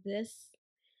all of this.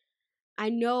 I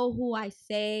know who I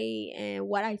say and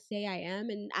what I say I am,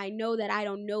 and I know that I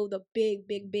don't know the big,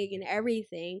 big, big and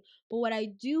everything, but what I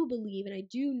do believe and I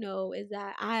do know is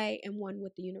that I am one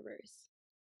with the universe.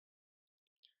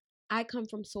 I come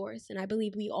from source, and I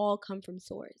believe we all come from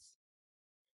source.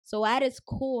 So at its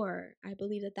core, I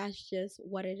believe that that's just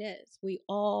what it is. We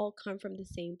all come from the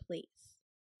same place.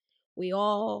 We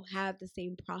all have the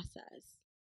same process.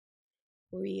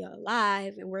 We are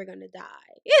alive and we're gonna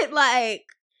die.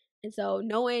 And so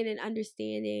knowing and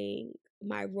understanding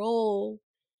my role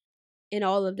in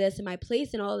all of this and my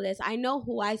place in all of this, I know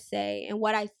who I say and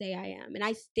what I say I am. And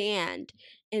I stand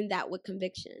in that with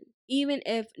conviction. Even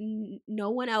if no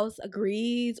one else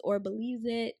agrees or believes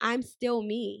it, I'm still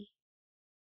me.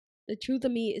 The truth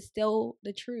of me is still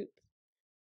the truth.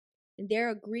 And their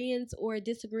agreements or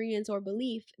disagreements or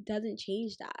belief doesn't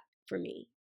change that for me.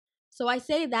 So I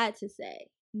say that to say,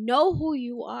 know who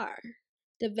you are.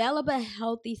 Develop a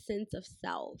healthy sense of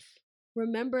self.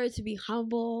 Remember to be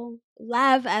humble.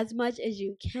 Laugh as much as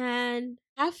you can.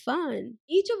 Have fun.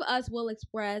 Each of us will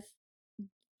express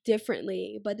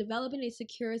differently, but developing a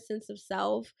secure sense of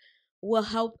self will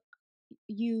help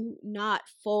you not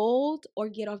fold or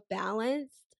get off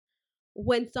balance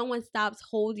when someone stops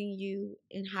holding you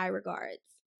in high regards.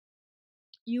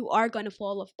 You are going to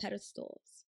fall off pedestals.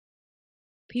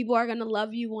 People are going to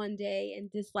love you one day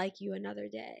and dislike you another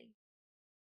day.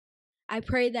 I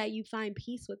pray that you find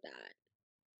peace with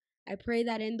that. I pray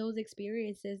that in those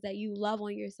experiences that you love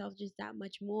on yourself just that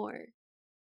much more.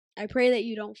 I pray that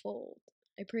you don't fold.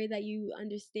 I pray that you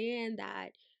understand that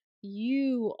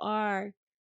you are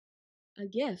a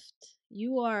gift.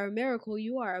 You are a miracle.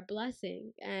 You are a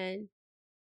blessing. And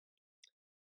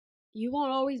you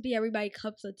won't always be everybody's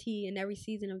cups of tea in every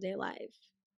season of their life.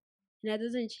 And that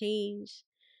doesn't change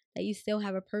that you still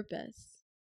have a purpose.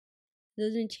 It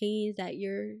doesn't change that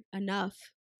you're enough.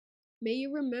 May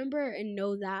you remember and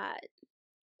know that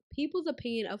people's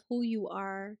opinion of who you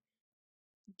are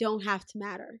don't have to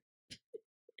matter.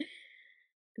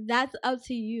 That's up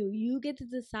to you. You get to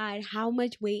decide how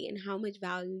much weight and how much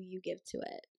value you give to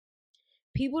it.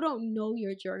 People don't know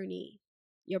your journey,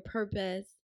 your purpose,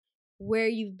 where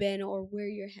you've been, or where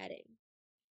you're heading.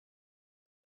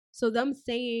 So them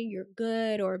saying you're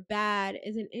good or bad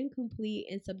is an incomplete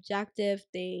and subjective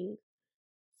thing,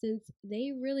 since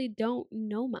they really don't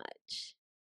know much.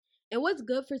 And what's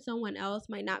good for someone else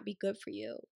might not be good for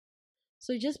you.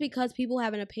 So just because people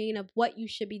have an opinion of what you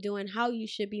should be doing, how you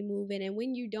should be moving, and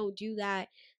when you don't do that,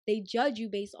 they judge you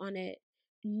based on it,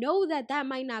 know that that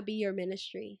might not be your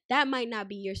ministry. That might not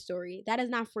be your story. That is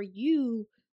not for you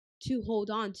to hold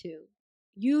on to.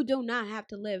 You do not have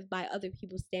to live by other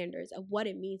people's standards of what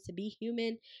it means to be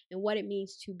human and what it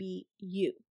means to be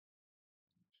you.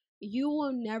 You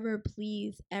will never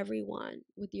please everyone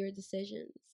with your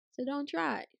decisions, so don't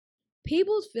try.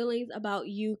 People's feelings about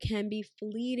you can be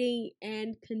fleeting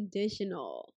and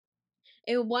conditional.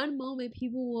 In one moment,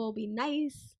 people will be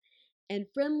nice and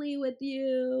friendly with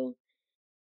you,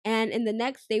 and in the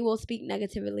next, they will speak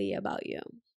negatively about you.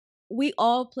 We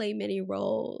all play many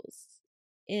roles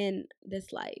in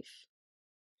this life,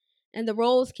 and the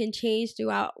roles can change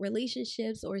throughout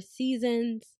relationships or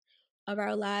seasons of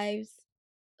our lives.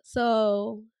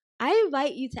 So I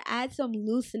invite you to add some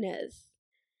looseness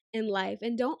in life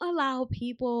and don't allow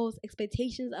people's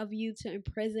expectations of you to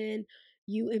imprison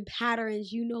you in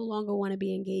patterns you no longer want to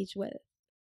be engaged with.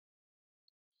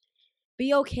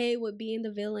 Be okay with being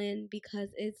the villain because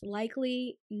it's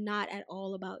likely not at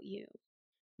all about you.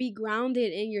 Be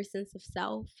grounded in your sense of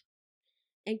self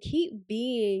and keep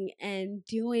being and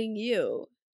doing you.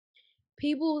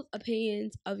 People's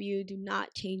opinions of you do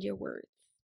not change your worth.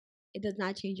 It does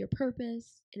not change your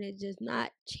purpose, and it does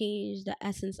not change the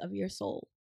essence of your soul.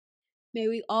 May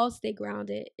we all stay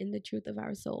grounded in the truth of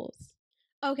our souls.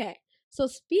 Okay, so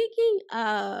speaking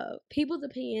of people's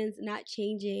opinions not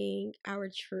changing our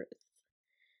truth,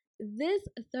 this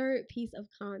third piece of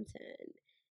content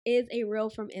is a reel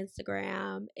from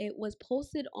Instagram. It was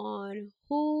posted on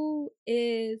Who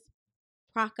is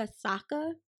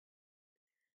Prakasaka?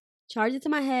 Charge it to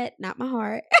my head, not my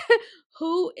heart.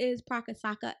 Who is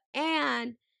Prakasaka?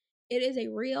 And it is a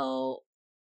reel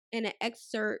and an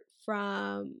excerpt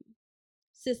from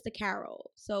Sister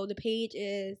Carol. So the page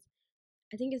is,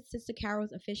 I think it's Sister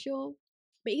Carol's official.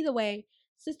 But either way,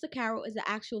 Sister Carol is the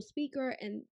actual speaker,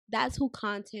 and that's who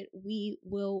content we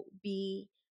will be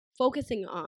focusing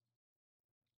on.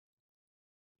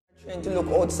 Trying to look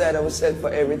outside ourselves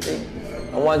for everything.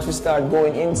 And once we start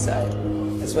going inside,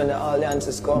 that's when all the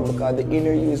answers come, because the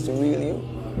inner you is the real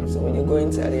you. So when you go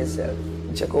inside yourself,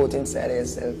 check out inside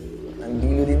yourself and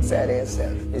deal with inside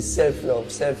yourself. It's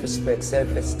self-love, self-respect,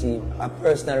 self-esteem, a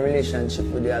personal relationship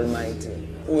with the Almighty.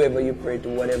 Whoever you pray to,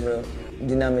 whatever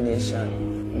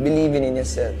denomination, believing in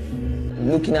yourself,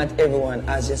 looking at everyone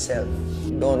as yourself.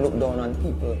 Don't look down on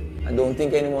people, and don't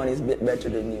think anyone is better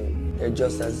than you. They're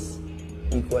just as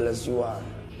equal as you are,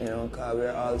 because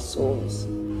we're all souls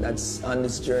that's on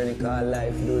this journey called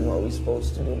life, doing what we're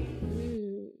supposed to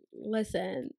do.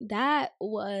 Listen, that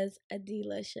was a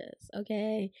delicious,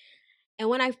 okay? And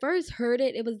when I first heard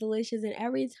it, it was delicious, and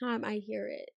every time I hear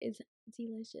it, it's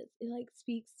delicious. It like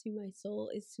speaks to my soul.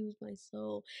 It soothes my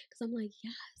soul, because I'm like,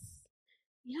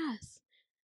 yes,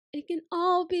 it can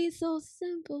all be so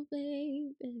simple,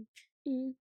 baby.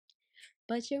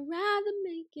 But you'd rather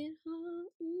make it hard.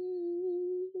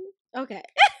 Okay.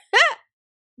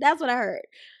 That's what I heard.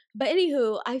 But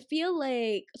anywho, I feel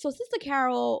like, so Sister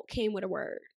Carol came with a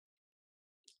word.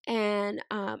 And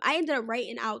I ended up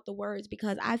writing out the words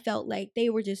because I felt like they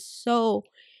were just so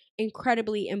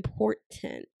incredibly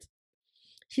important.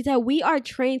 She said, we are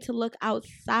trained to look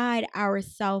outside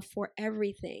ourselves for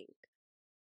everything.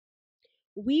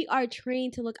 We are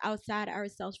trained to look outside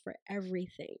ourselves for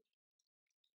everything.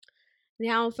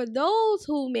 Now, for those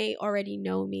who may already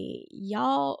know me,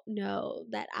 y'all know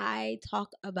that I talk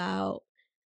about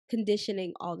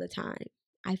conditioning all the time.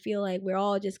 I feel like we're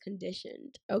all just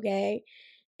conditioned, okay?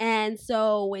 And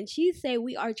so when she say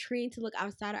we are trained to look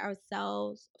outside of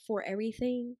ourselves for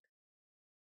everything,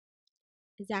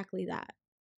 exactly that.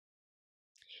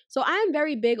 So I'm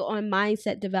very big on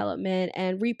mindset development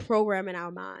and reprogramming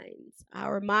our minds.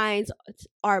 Our minds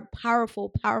are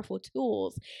powerful, powerful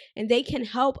tools, and they can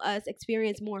help us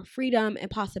experience more freedom and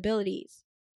possibilities.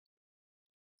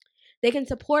 They can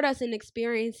support us in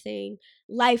experiencing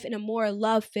life in a more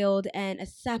love-filled and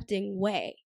accepting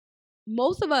way.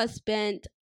 Most of us spent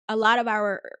a lot of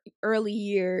our early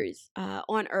years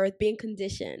on earth being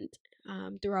conditioned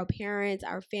through our parents,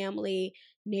 our family,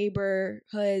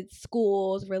 neighborhoods,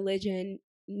 schools, religion,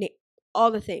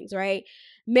 all the things, right?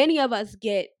 Many of us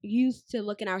get used to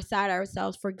looking outside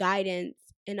ourselves for guidance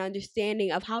and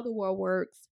understanding of how the world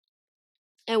works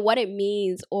and what it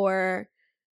means or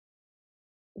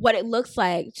what it looks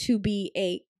like to be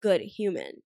a good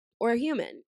human or a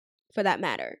human for that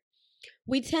matter.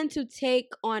 We tend to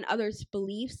take on others'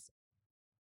 beliefs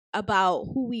about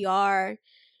who we are,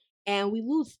 and we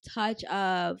lose touch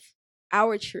of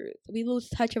our truth. We lose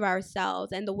touch of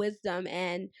ourselves and the wisdom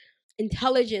and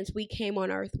intelligence we came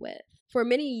on earth with. For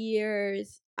many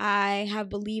years, I have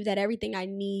believed that everything I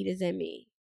need is in me.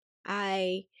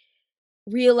 I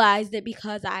realized it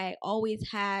because I always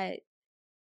had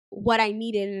what I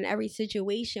needed in every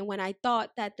situation. When I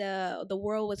thought that the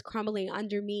world was crumbling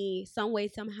under me, some way,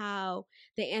 somehow,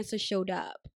 the answer showed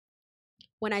up.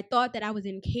 When I thought that I was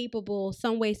incapable,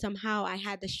 some way, somehow, I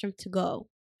had the strength to go.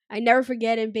 I never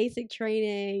forget in basic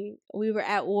training, we were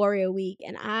at Warrior Week,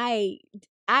 and I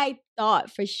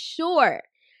thought for sure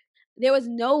There was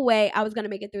no way I was going to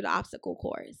make it through the obstacle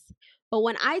course. But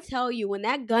when I tell you, when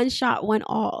that gunshot went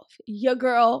off, your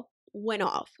girl went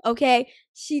off, okay?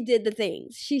 She did the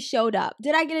things. She showed up.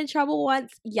 Did I get in trouble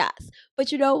once? Yes.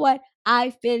 But you know what?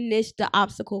 I finished the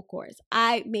obstacle course.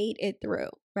 I made it through,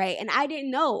 right? And I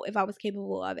didn't know if I was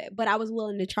capable of it, but I was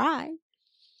willing to try.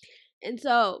 And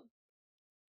so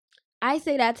I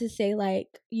say that to say, like,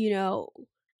 you know,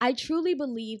 I truly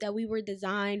believe that we were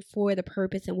designed for the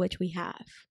purpose in which we have.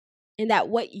 And that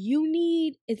what you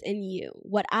need is in you.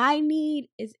 What I need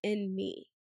is in me.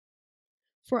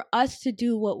 For us to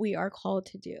do what we are called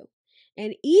to do.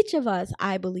 And each of us,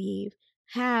 I believe,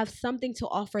 have something to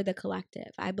offer the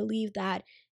collective. I believe that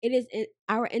it is in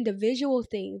our individual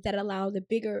things that allow the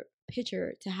bigger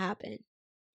picture to happen.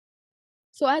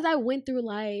 So as I went through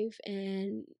life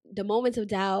and the moments of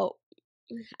doubt,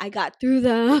 I got through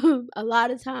them a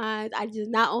lot of times. I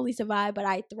just not only survived, but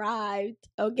I thrived,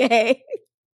 okay?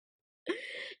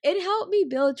 It helped me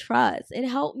build trust. It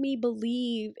helped me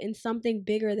believe in something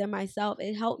bigger than myself.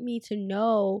 It helped me to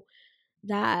know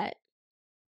that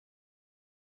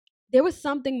there was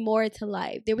something more to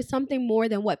life. There was something more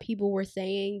than what people were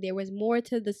saying. There was more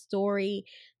to the story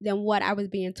than what I was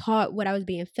being taught, what I was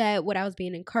being fed, what I was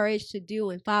being encouraged to do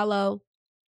and follow.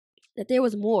 That there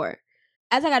was more.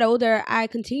 As I got older, I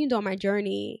continued on my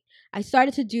journey. I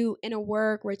started to do inner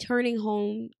work, returning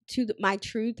home to my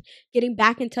truth, getting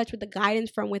back in touch with the guidance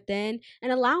from within,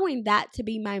 and allowing that to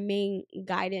be my main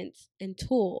guidance and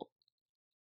tool.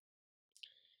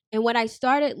 And when I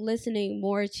started listening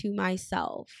more to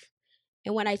myself,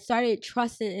 and when I started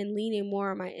trusting and leaning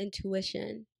more on my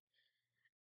intuition,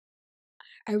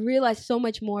 I realized so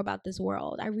much more about this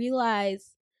world. I realized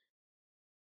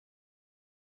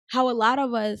how a lot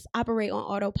of us operate on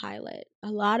autopilot. A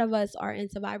lot of us are in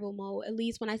survival mode. At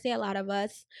least when I say a lot of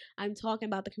us, I'm talking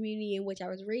about the community in which I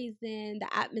was raised in, the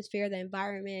atmosphere, the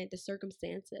environment, the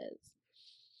circumstances.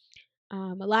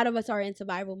 A lot of us are in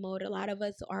survival mode. A lot of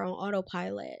us are on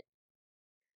autopilot.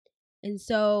 And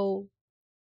so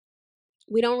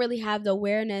we don't really have the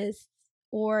awareness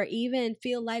or even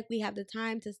feel like we have the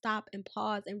time to stop and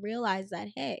pause and realize that,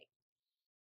 hey,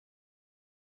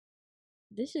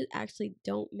 this shit actually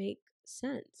don't make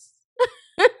sense.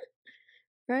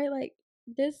 Right? Like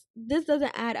this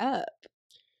doesn't add up.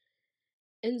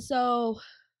 And so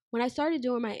when I started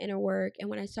doing my inner work and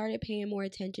when I started paying more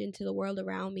attention to the world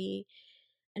around me,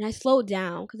 and I slowed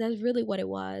down, because that's really what it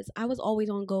was. I was always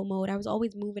on go mode. I was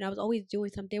always moving. I was always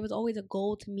doing something. There was always a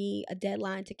goal to meet, a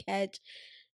deadline to catch.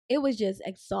 It was just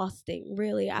exhausting,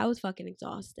 really. I was fucking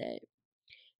exhausted.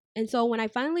 And so when I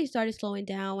finally started slowing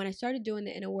down, when I started doing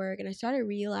the inner work and I started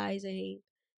realizing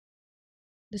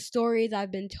the stories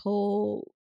I've been told,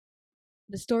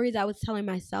 the stories I was telling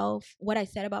myself, what I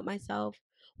said about myself,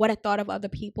 what I thought of other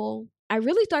people, I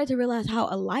really started to realize how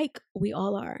alike we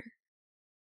all are.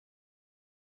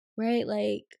 Right?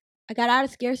 Like, I got out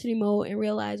of scarcity mode and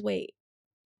realized, wait,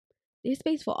 there's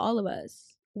space for all of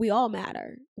us. We all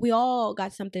matter. We all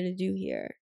got something to do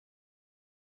here.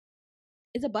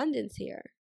 It's abundance here.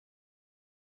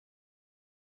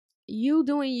 You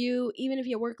doing you, even if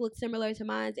your work looks similar to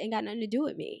mine, ain't got nothing to do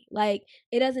with me. Like,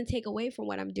 it doesn't take away from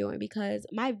what I'm doing, because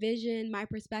my vision, my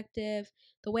perspective,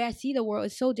 the way I see the world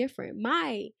is so different.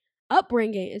 My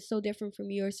upbringing is so different from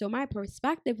yours, so my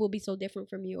perspective will be so different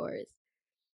from yours.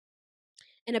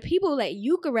 And the people that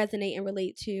you could resonate and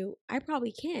relate to, I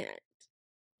probably can't.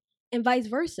 And vice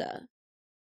versa.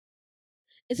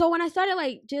 And so when I started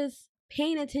like just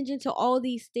paying attention to all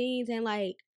these things and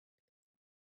like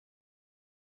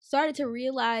started to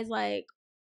realize, like,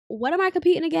 what am I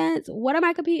competing against? What am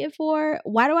I competing for?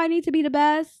 Why do I need to be the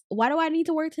best? Why do I need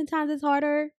to work 10 times as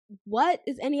harder? What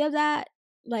is any of that?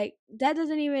 Like, that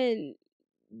doesn't even,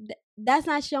 that's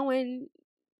not showing,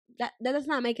 that's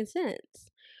not making sense.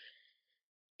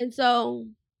 And so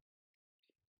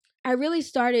I really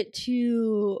started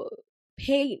to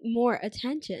pay more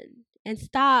attention and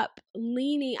stop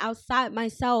leaning outside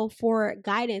myself for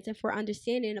guidance and for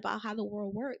understanding about how the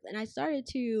world works. And I started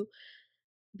to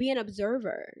be an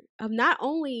observer of not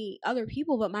only other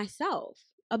people, but myself.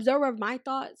 Observer of my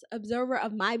thoughts, observer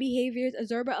of my behaviors,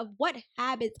 observer of what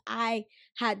habits I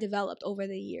had developed over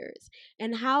the years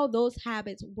and how those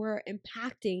habits were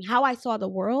impacting how I saw the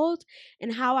world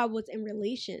and how I was in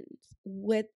relations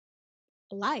with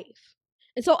life.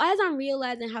 And so as I'm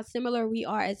realizing how similar we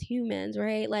are as humans,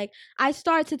 right? Like, I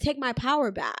start to take my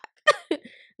power back.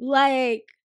 Like,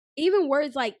 even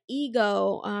words like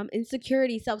ego,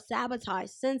 insecurity, self-sabotage,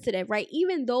 sensitive, right?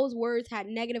 Even those words had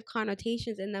negative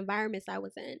connotations in the environments I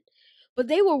was in. But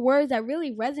they were words that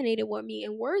really resonated with me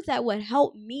and words that would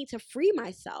help me to free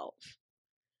myself.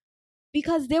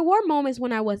 Because there were moments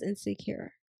when I was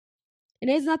insecure. And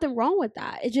there's nothing wrong with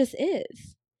that. It just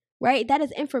is. Right? That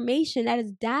is information. That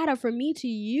is data for me to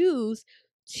use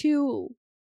to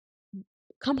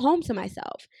come home to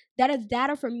myself. That is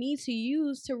data for me to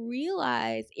use to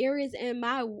realize areas in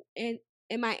my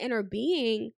inner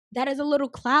being that is a little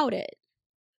clouded.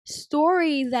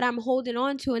 Stories that I'm holding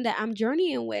on to and that I'm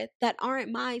journeying with that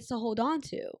aren't mine to hold on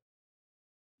to.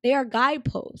 They are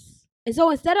guideposts. And so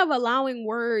instead of allowing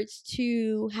words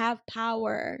to have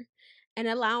power and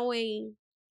allowing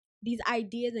these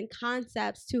ideas and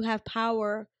concepts to have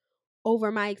power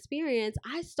over my experience,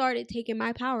 I started taking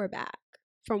my power back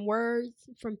from words,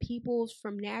 from people,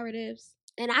 from narratives.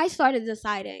 And I started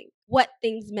deciding what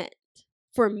things meant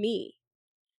for me.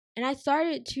 And I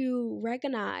started to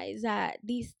recognize that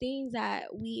these things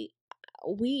that we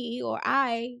or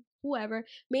I, whoever,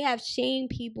 may have shamed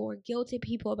people or guilted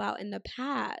people about in the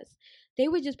past, they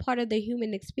were just part of the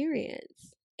human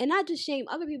experience. And not just shame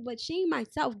other people, but shame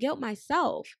myself, guilt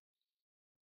myself.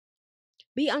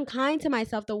 Be unkind to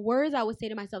myself, the words I would say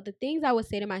to myself, the things I would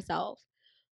say to myself,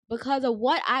 because of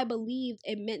what I believed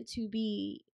it meant to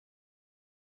be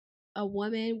a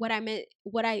woman, what I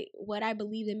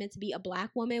believed it meant to be a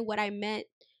Black woman, what I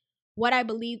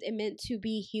believed it meant to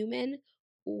be human,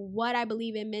 what I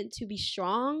believe it meant to be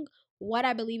strong, what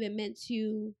I believe it meant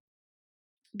to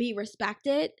be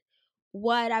respected,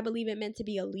 what I believe it meant to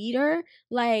be a leader.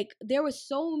 Like, there were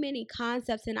so many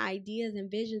concepts and ideas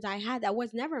and visions I had that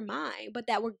was never mine, but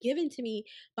that were given to me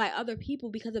by other people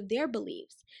because of their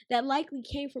beliefs that likely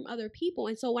came from other people.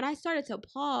 And so when I started to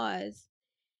pause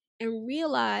and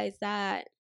realize that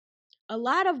a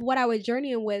lot of what I was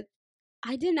journeying with,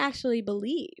 I didn't actually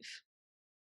believe,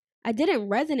 I didn't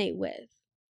resonate with.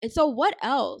 And so what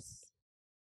else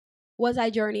was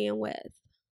I journeying with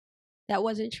that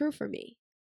wasn't true for me?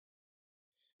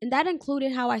 And that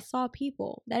included how I saw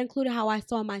people. That included how I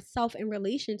saw myself in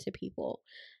relation to people.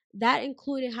 That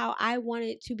included how I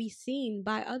wanted to be seen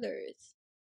by others.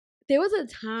 There was a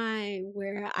time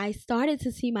where I started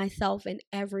to see myself in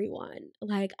everyone.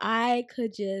 Like, I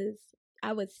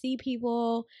would see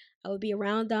people, I would be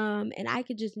around them, and I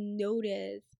could just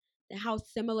notice how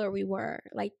similar we were.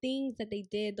 Like, things that they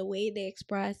did, the way they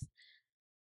expressed,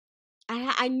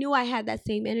 I knew I had that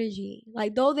same energy.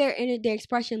 Like, though their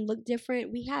expression looked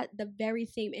different, we had the very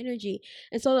same energy.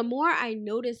 And so the more I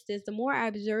noticed this, the more I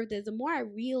observed this, the more I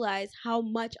realized how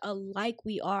much alike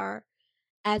we are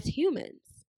as humans.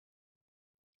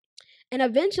 And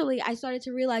eventually I started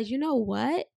to realize, you know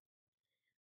what?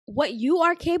 What you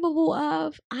are capable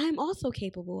of, I'm also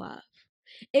capable of.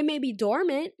 It may be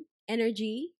dormant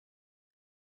energy,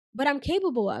 but I'm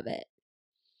capable of it.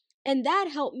 And that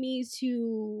helped me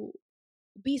to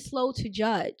be slow to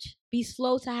judge, be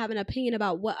slow to have an opinion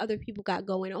about what other people got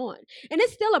going on. And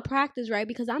it's still a practice, right?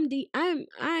 Because I'm deconditioning,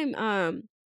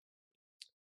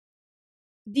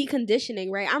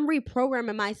 right? I'm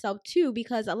reprogramming myself too,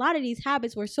 because a lot of these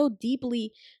habits were so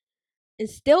deeply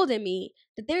instilled in me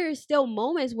that there are still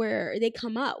moments where they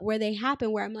come up, where they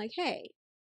happen, where I'm like, hey,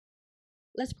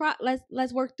 let's work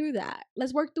through that.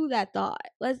 Let's work through that thought.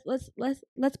 Let's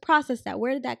process that.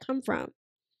 Where did that come from?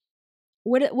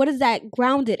 What is that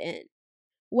grounded in?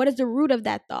 What is the root of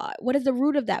that thought? What is the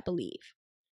root of that belief?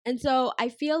 And so I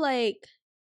feel like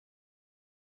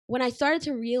when I started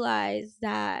to realize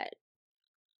that,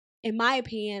 in my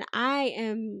opinion, I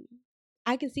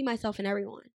can see myself in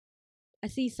everyone. I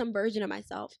see some version of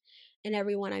myself in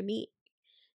everyone I meet.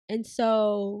 And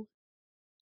so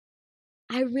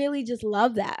I really just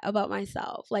love that about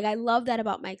myself. Like, I love that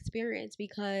about my experience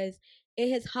because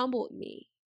it has humbled me.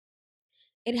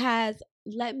 It has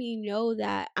let me know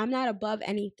that I'm not above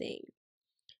anything,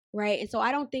 right? And so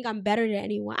I don't think I'm better than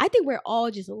anyone. I think we're all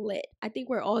just lit. I think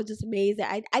we're all just amazing.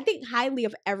 I think highly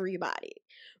of everybody,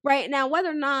 right? Now,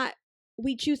 whether or not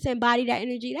we choose to embody that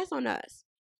energy, that's on us.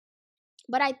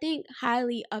 But I think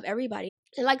highly of everybody.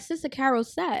 And like Sister Carol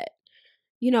said,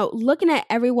 looking at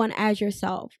everyone as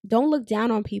yourself. Don't look down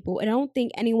on people. And don't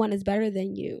think anyone is better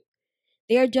than you.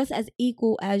 They are just as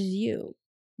equal as you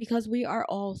because we are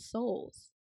all souls.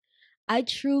 I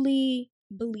truly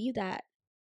believe that.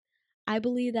 I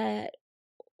believe that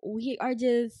we are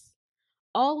just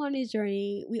all on this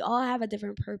journey. We all have a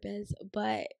different purpose,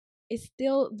 but it's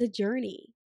still the journey.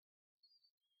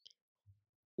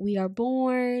 We are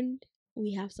born,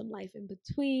 we have some life in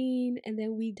between, and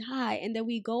then we die, and then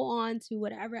we go on to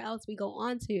whatever else we go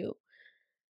on to.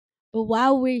 But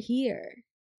while we're here,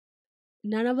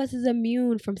 none of us is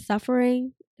immune from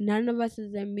suffering. None of us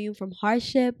is immune from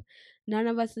hardship. None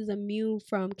of us is immune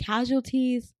from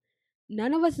casualties.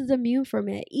 None of us is immune from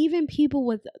it. Even people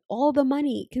with all the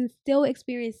money can still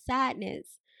experience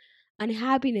sadness,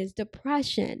 unhappiness,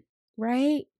 depression,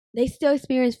 right? They still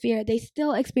experience fear. They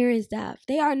still experience death.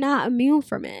 They are not immune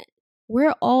from it.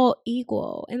 We're all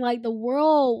equal. And like the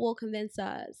world will convince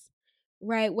us,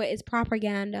 right, with its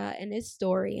propaganda and its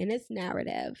story and its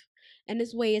narrative and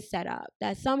this way it's set up,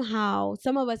 that somehow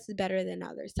some of us is better than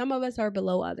others. Some of us are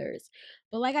below others.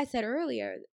 But like I said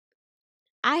earlier,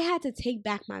 I had to take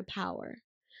back my power.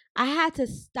 I had to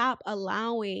stop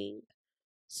allowing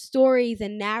stories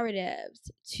and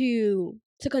narratives to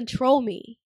control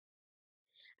me.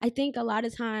 I think a lot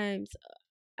of times,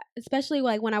 especially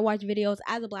like when I watch videos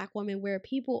as a Black woman where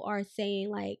people are saying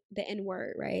like the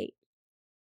N-word, right?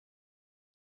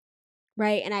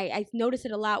 Right. And I notice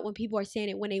it a lot when people are saying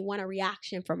it when they want a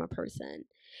reaction from a person.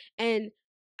 And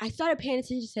I started paying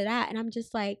attention to that. And I'm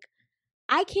just like,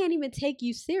 I can't even take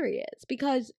you serious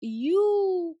because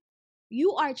you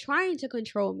are trying to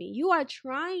control me. You are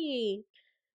trying,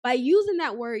 by using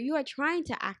that word, you are trying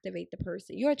to activate the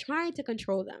person. You are trying to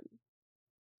control them.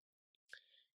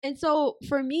 And so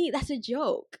for me, that's a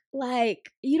joke.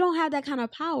 Like, you don't have that kind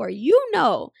of power. You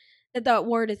know that the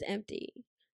word is empty.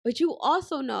 But you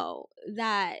also know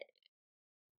that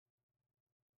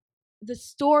the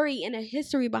story and the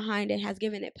history behind it has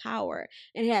given it power.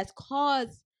 And it has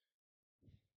caused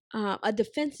a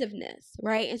defensiveness,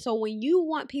 right? And so when you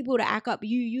want people to act up,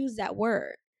 you use that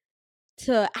word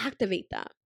to activate them.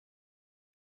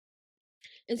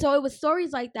 And so it was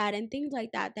stories like that and things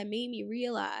like that that made me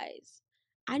realize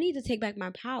I need to take back my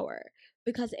power.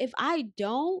 Because if I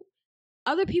don't,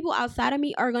 other people outside of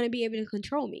me are going to be able to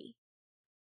control me.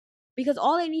 Because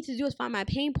all they need to do is find my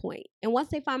pain point. And once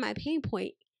they find my pain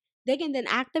point, they can then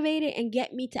activate it and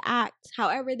get me to act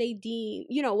however they deem,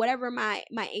 whatever my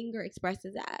anger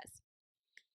expresses as.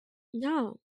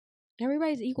 No,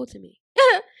 everybody's equal to me.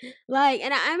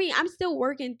 And I mean, I'm still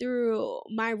working through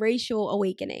my racial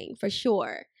awakening for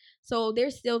sure. So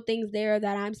there's still things there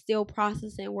that I'm still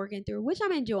processing, working through, which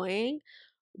I'm enjoying.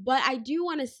 But I do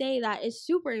want to say that it's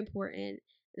super important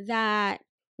that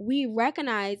we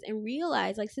recognize and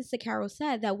realize, like Sister Carol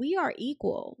said, that we are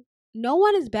equal. No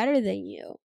one is better than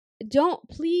you.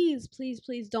 Please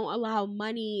don't allow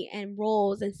money and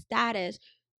roles and status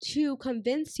to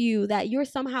convince you that you're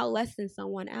somehow less than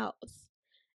someone else.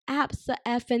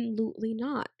 Abso-effing-lutely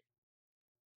not.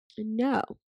 No,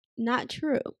 not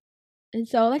true. And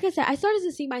so, like I said, I started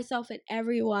to see myself in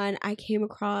everyone I came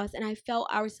across, and I felt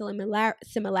our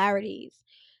similarities.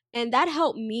 And that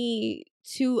helped me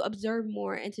to observe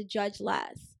more and to judge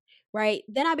less, right?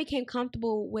 Then I became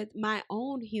comfortable with my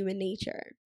own human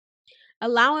nature,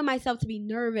 allowing myself to be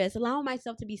nervous, allowing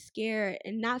myself to be scared,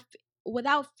 and not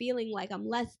without feeling like I'm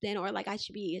less than, or like I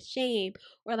should be ashamed,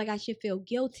 or like I should feel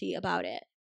guilty about it.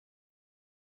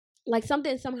 Like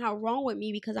something's somehow wrong with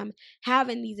me because I'm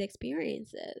having these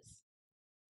experiences.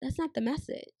 That's not the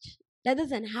message. That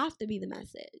doesn't have to be the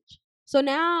message. So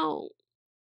now,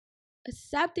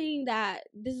 accepting that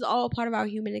this is all part of our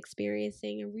human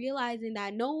experiencing and realizing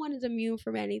that no one is immune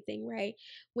from anything, right?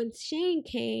 When shame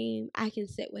came, I can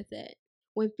sit with it.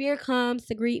 When fear comes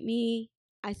to greet me,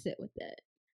 I sit with it.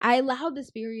 I allow the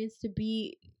experience to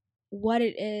be what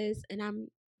it is, and I'm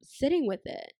sitting with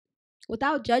it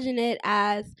without judging it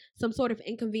as some sort of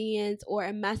inconvenience or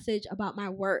a message about my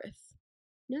worth.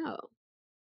 No.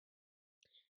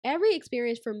 Every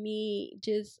experience for me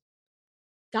just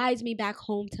guides me back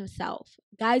home to self,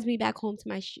 guides me back home to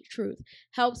my truth,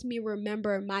 helps me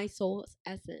remember my soul's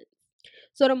essence.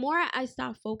 So the more I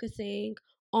stop focusing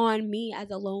on me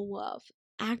as a lone wolf,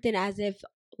 acting as if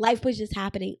life was just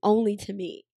happening only to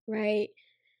me, right?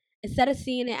 Instead of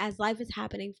seeing it as life is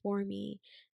happening for me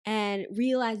and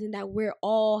realizing that we're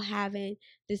all having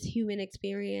this human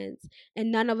experience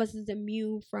and none of us is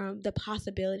immune from the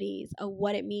possibilities of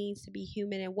what it means to be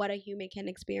human and what a human can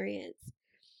experience.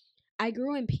 I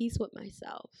grew in peace with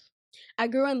myself. I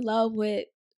grew in love with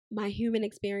my human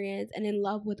experience and in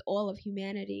love with all of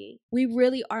humanity. We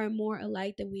really are more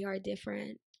alike than we are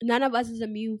different. None of us is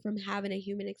immune from having a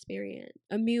human experience,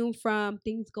 immune from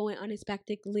things going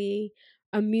unexpectedly,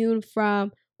 immune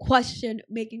from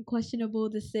making questionable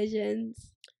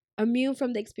decisions, immune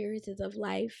from the experiences of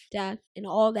life, death, and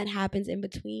all that happens in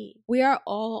between. We are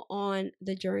all on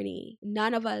the journey.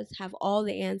 None of us have all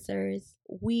the answers.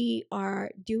 We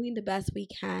are doing the best we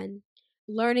can,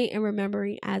 learning and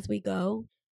remembering as we go.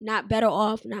 Not better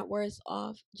off, not worse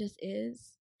off, just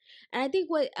is. And I think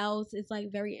what else is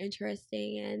like very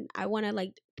interesting, and I want to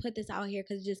like put this out here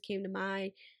because it just came to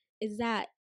mind, is that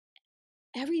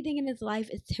everything in this life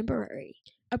is temporary.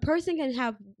 A person can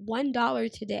have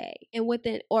 $1 today and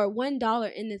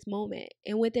 $1 in this moment,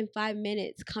 and within 5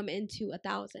 minutes come into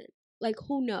 1,000. Like,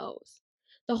 who knows?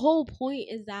 The whole point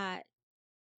is that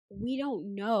we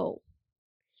don't know.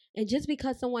 And just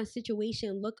because someone's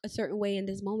situation look a certain way in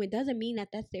this moment doesn't mean that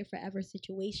that's their forever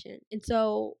situation. And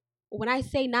so when I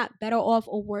say not better off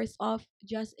or worse off,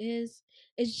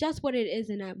 it's just what it is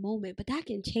in that moment, but that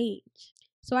can change.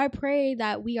 So I pray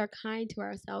that we are kind to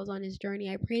ourselves on this journey.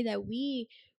 I pray that we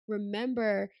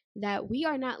remember that we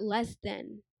are not less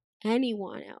than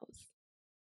anyone else,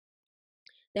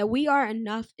 that we are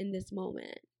enough in this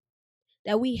moment,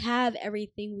 that we have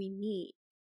everything we need,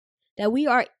 that we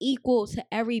are equal to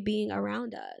every being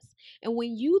around us. And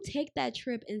when you take that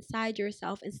trip inside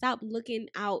yourself and stop looking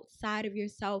outside of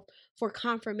yourself for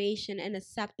confirmation and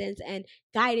acceptance and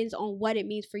guidance on what it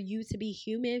means for you to be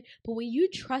human, but when you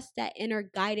trust that inner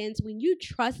guidance, when you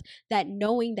trust that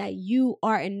knowing that you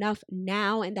are enough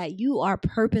now and that you are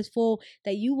purposeful,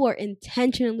 that you were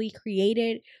intentionally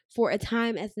created for a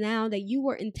time as now, that you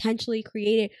were intentionally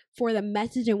created for the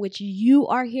message in which you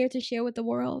are here to share with the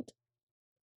world,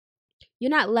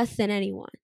 you're not less than anyone.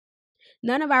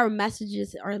 None of our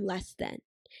messages are less than.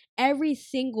 Every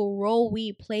single role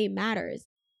we play matters.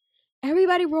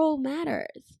 Everybody's role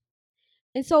matters.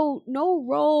 And so no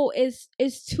role is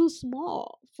too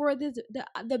small for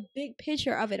the big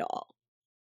picture of it all.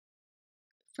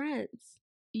 Friends,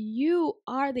 you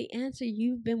are the answer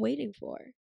you've been waiting for.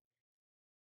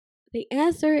 The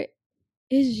answer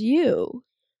is you.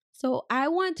 So I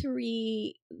want to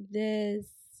read this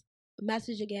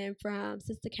message again from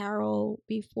Sister Carol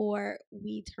before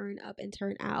we turn up and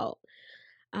turn out.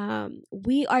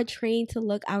 We are trained to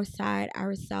look outside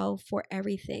ourselves for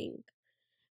everything.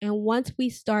 And once we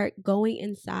start going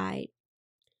inside,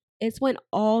 it's when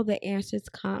all the answers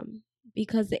come,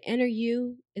 because the inner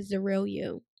you is the real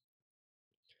you.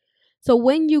 So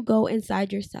when you go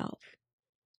inside yourself,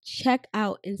 check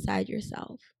out inside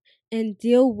yourself and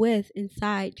deal with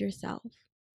inside yourself.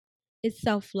 It's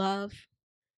self-love,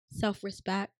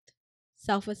 self-respect,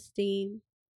 self-esteem,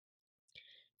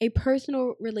 a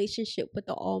personal relationship with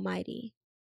the Almighty,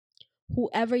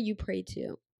 whoever you pray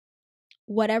to,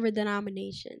 whatever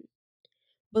denomination,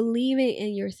 believing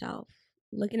in yourself,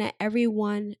 looking at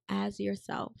everyone as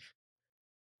yourself.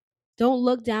 Don't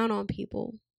look down on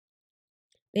people.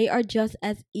 They are just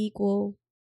as equal.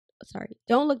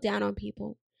 Don't look down on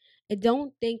people. And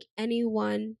don't think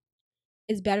anyone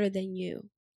is better than you.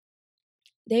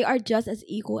 They are just as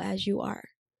equal as you are,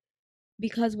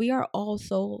 because we are all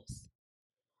souls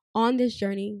on this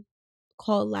journey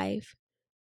called life,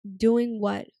 doing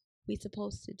what we're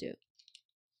supposed to do.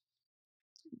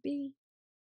 B.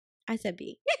 I said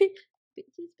B.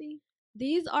 Just B.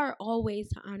 These are all ways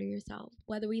to honor yourself.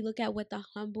 Whether we look at what the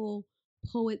humble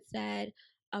poet said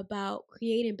about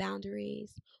creating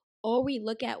boundaries, or we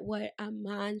look at what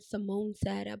Aman Simone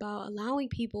said about allowing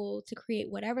people to create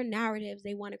whatever narratives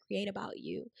they want to create about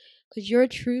you, because your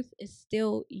truth is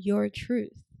still your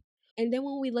truth. And then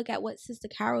when we look at what Sister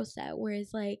Carol said, where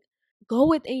it's like, go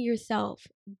within yourself,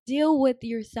 deal with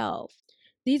yourself.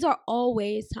 These are all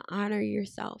ways to honor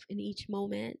yourself in each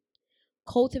moment.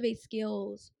 Cultivate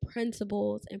skills,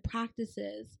 principles, and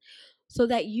practices so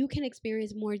that you can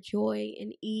experience more joy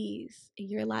and ease in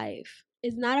your life.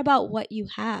 It's not about what you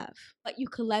have, what you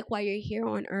collect while you're here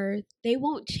on earth. They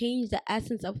won't change the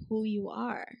essence of who you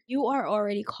are. You are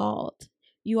already called.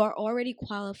 You are already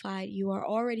qualified. You are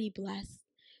already blessed.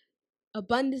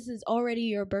 Abundance is already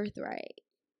your birthright.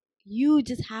 You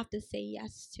just have to say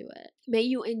yes to it. May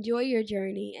you enjoy your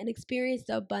journey and experience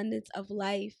the abundance of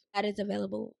life that is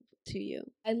available to you.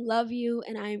 I love you,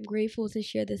 and I am grateful to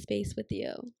share this space with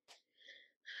you.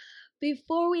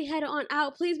 Before we head on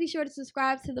out, please be sure to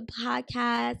subscribe to the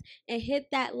podcast and hit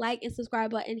that like and subscribe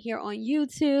button here on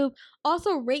YouTube.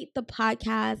 Also, rate the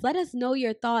podcast. Let us know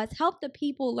your thoughts. Help the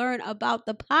people learn about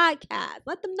the podcast.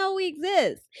 Let them know we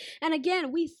exist. And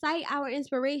again, we cite our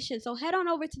inspiration. So head on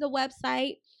over to the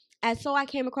website at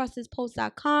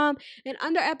soicamacrossthispost.com, and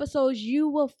under episodes you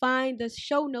will find the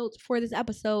show notes for this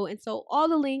episode, and so all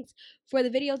the links for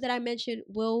the videos that I mentioned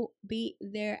will be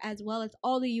there, as well as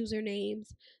all the usernames.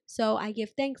 So I give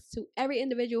thanks to every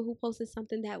individual who posted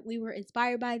something that we were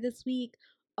inspired by this week.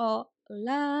 All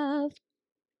love.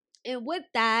 And with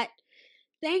that,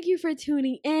 thank you for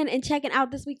tuning in and checking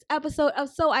out this week's episode of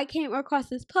So I Came Across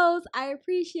This Post. I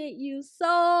appreciate you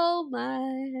so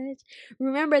much.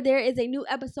 Remember, there is a new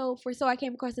episode for So I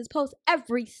Came Across This Post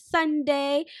every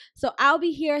Sunday. So I'll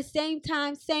be here same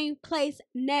time, same place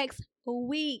next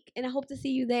week. And I hope to see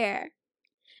you there.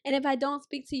 And if I don't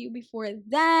speak to you before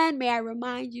then, may I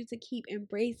remind you to keep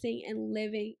embracing and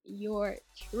living your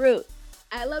truth.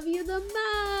 I love you the most.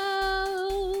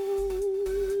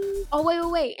 Oh,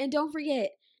 wait. And don't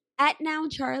forget,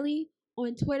 @NownCharlie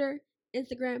on Twitter,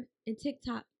 Instagram, and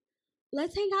TikTok.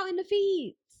 Let's hang out in the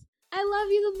feeds. I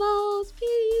love you the most.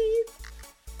 Peace.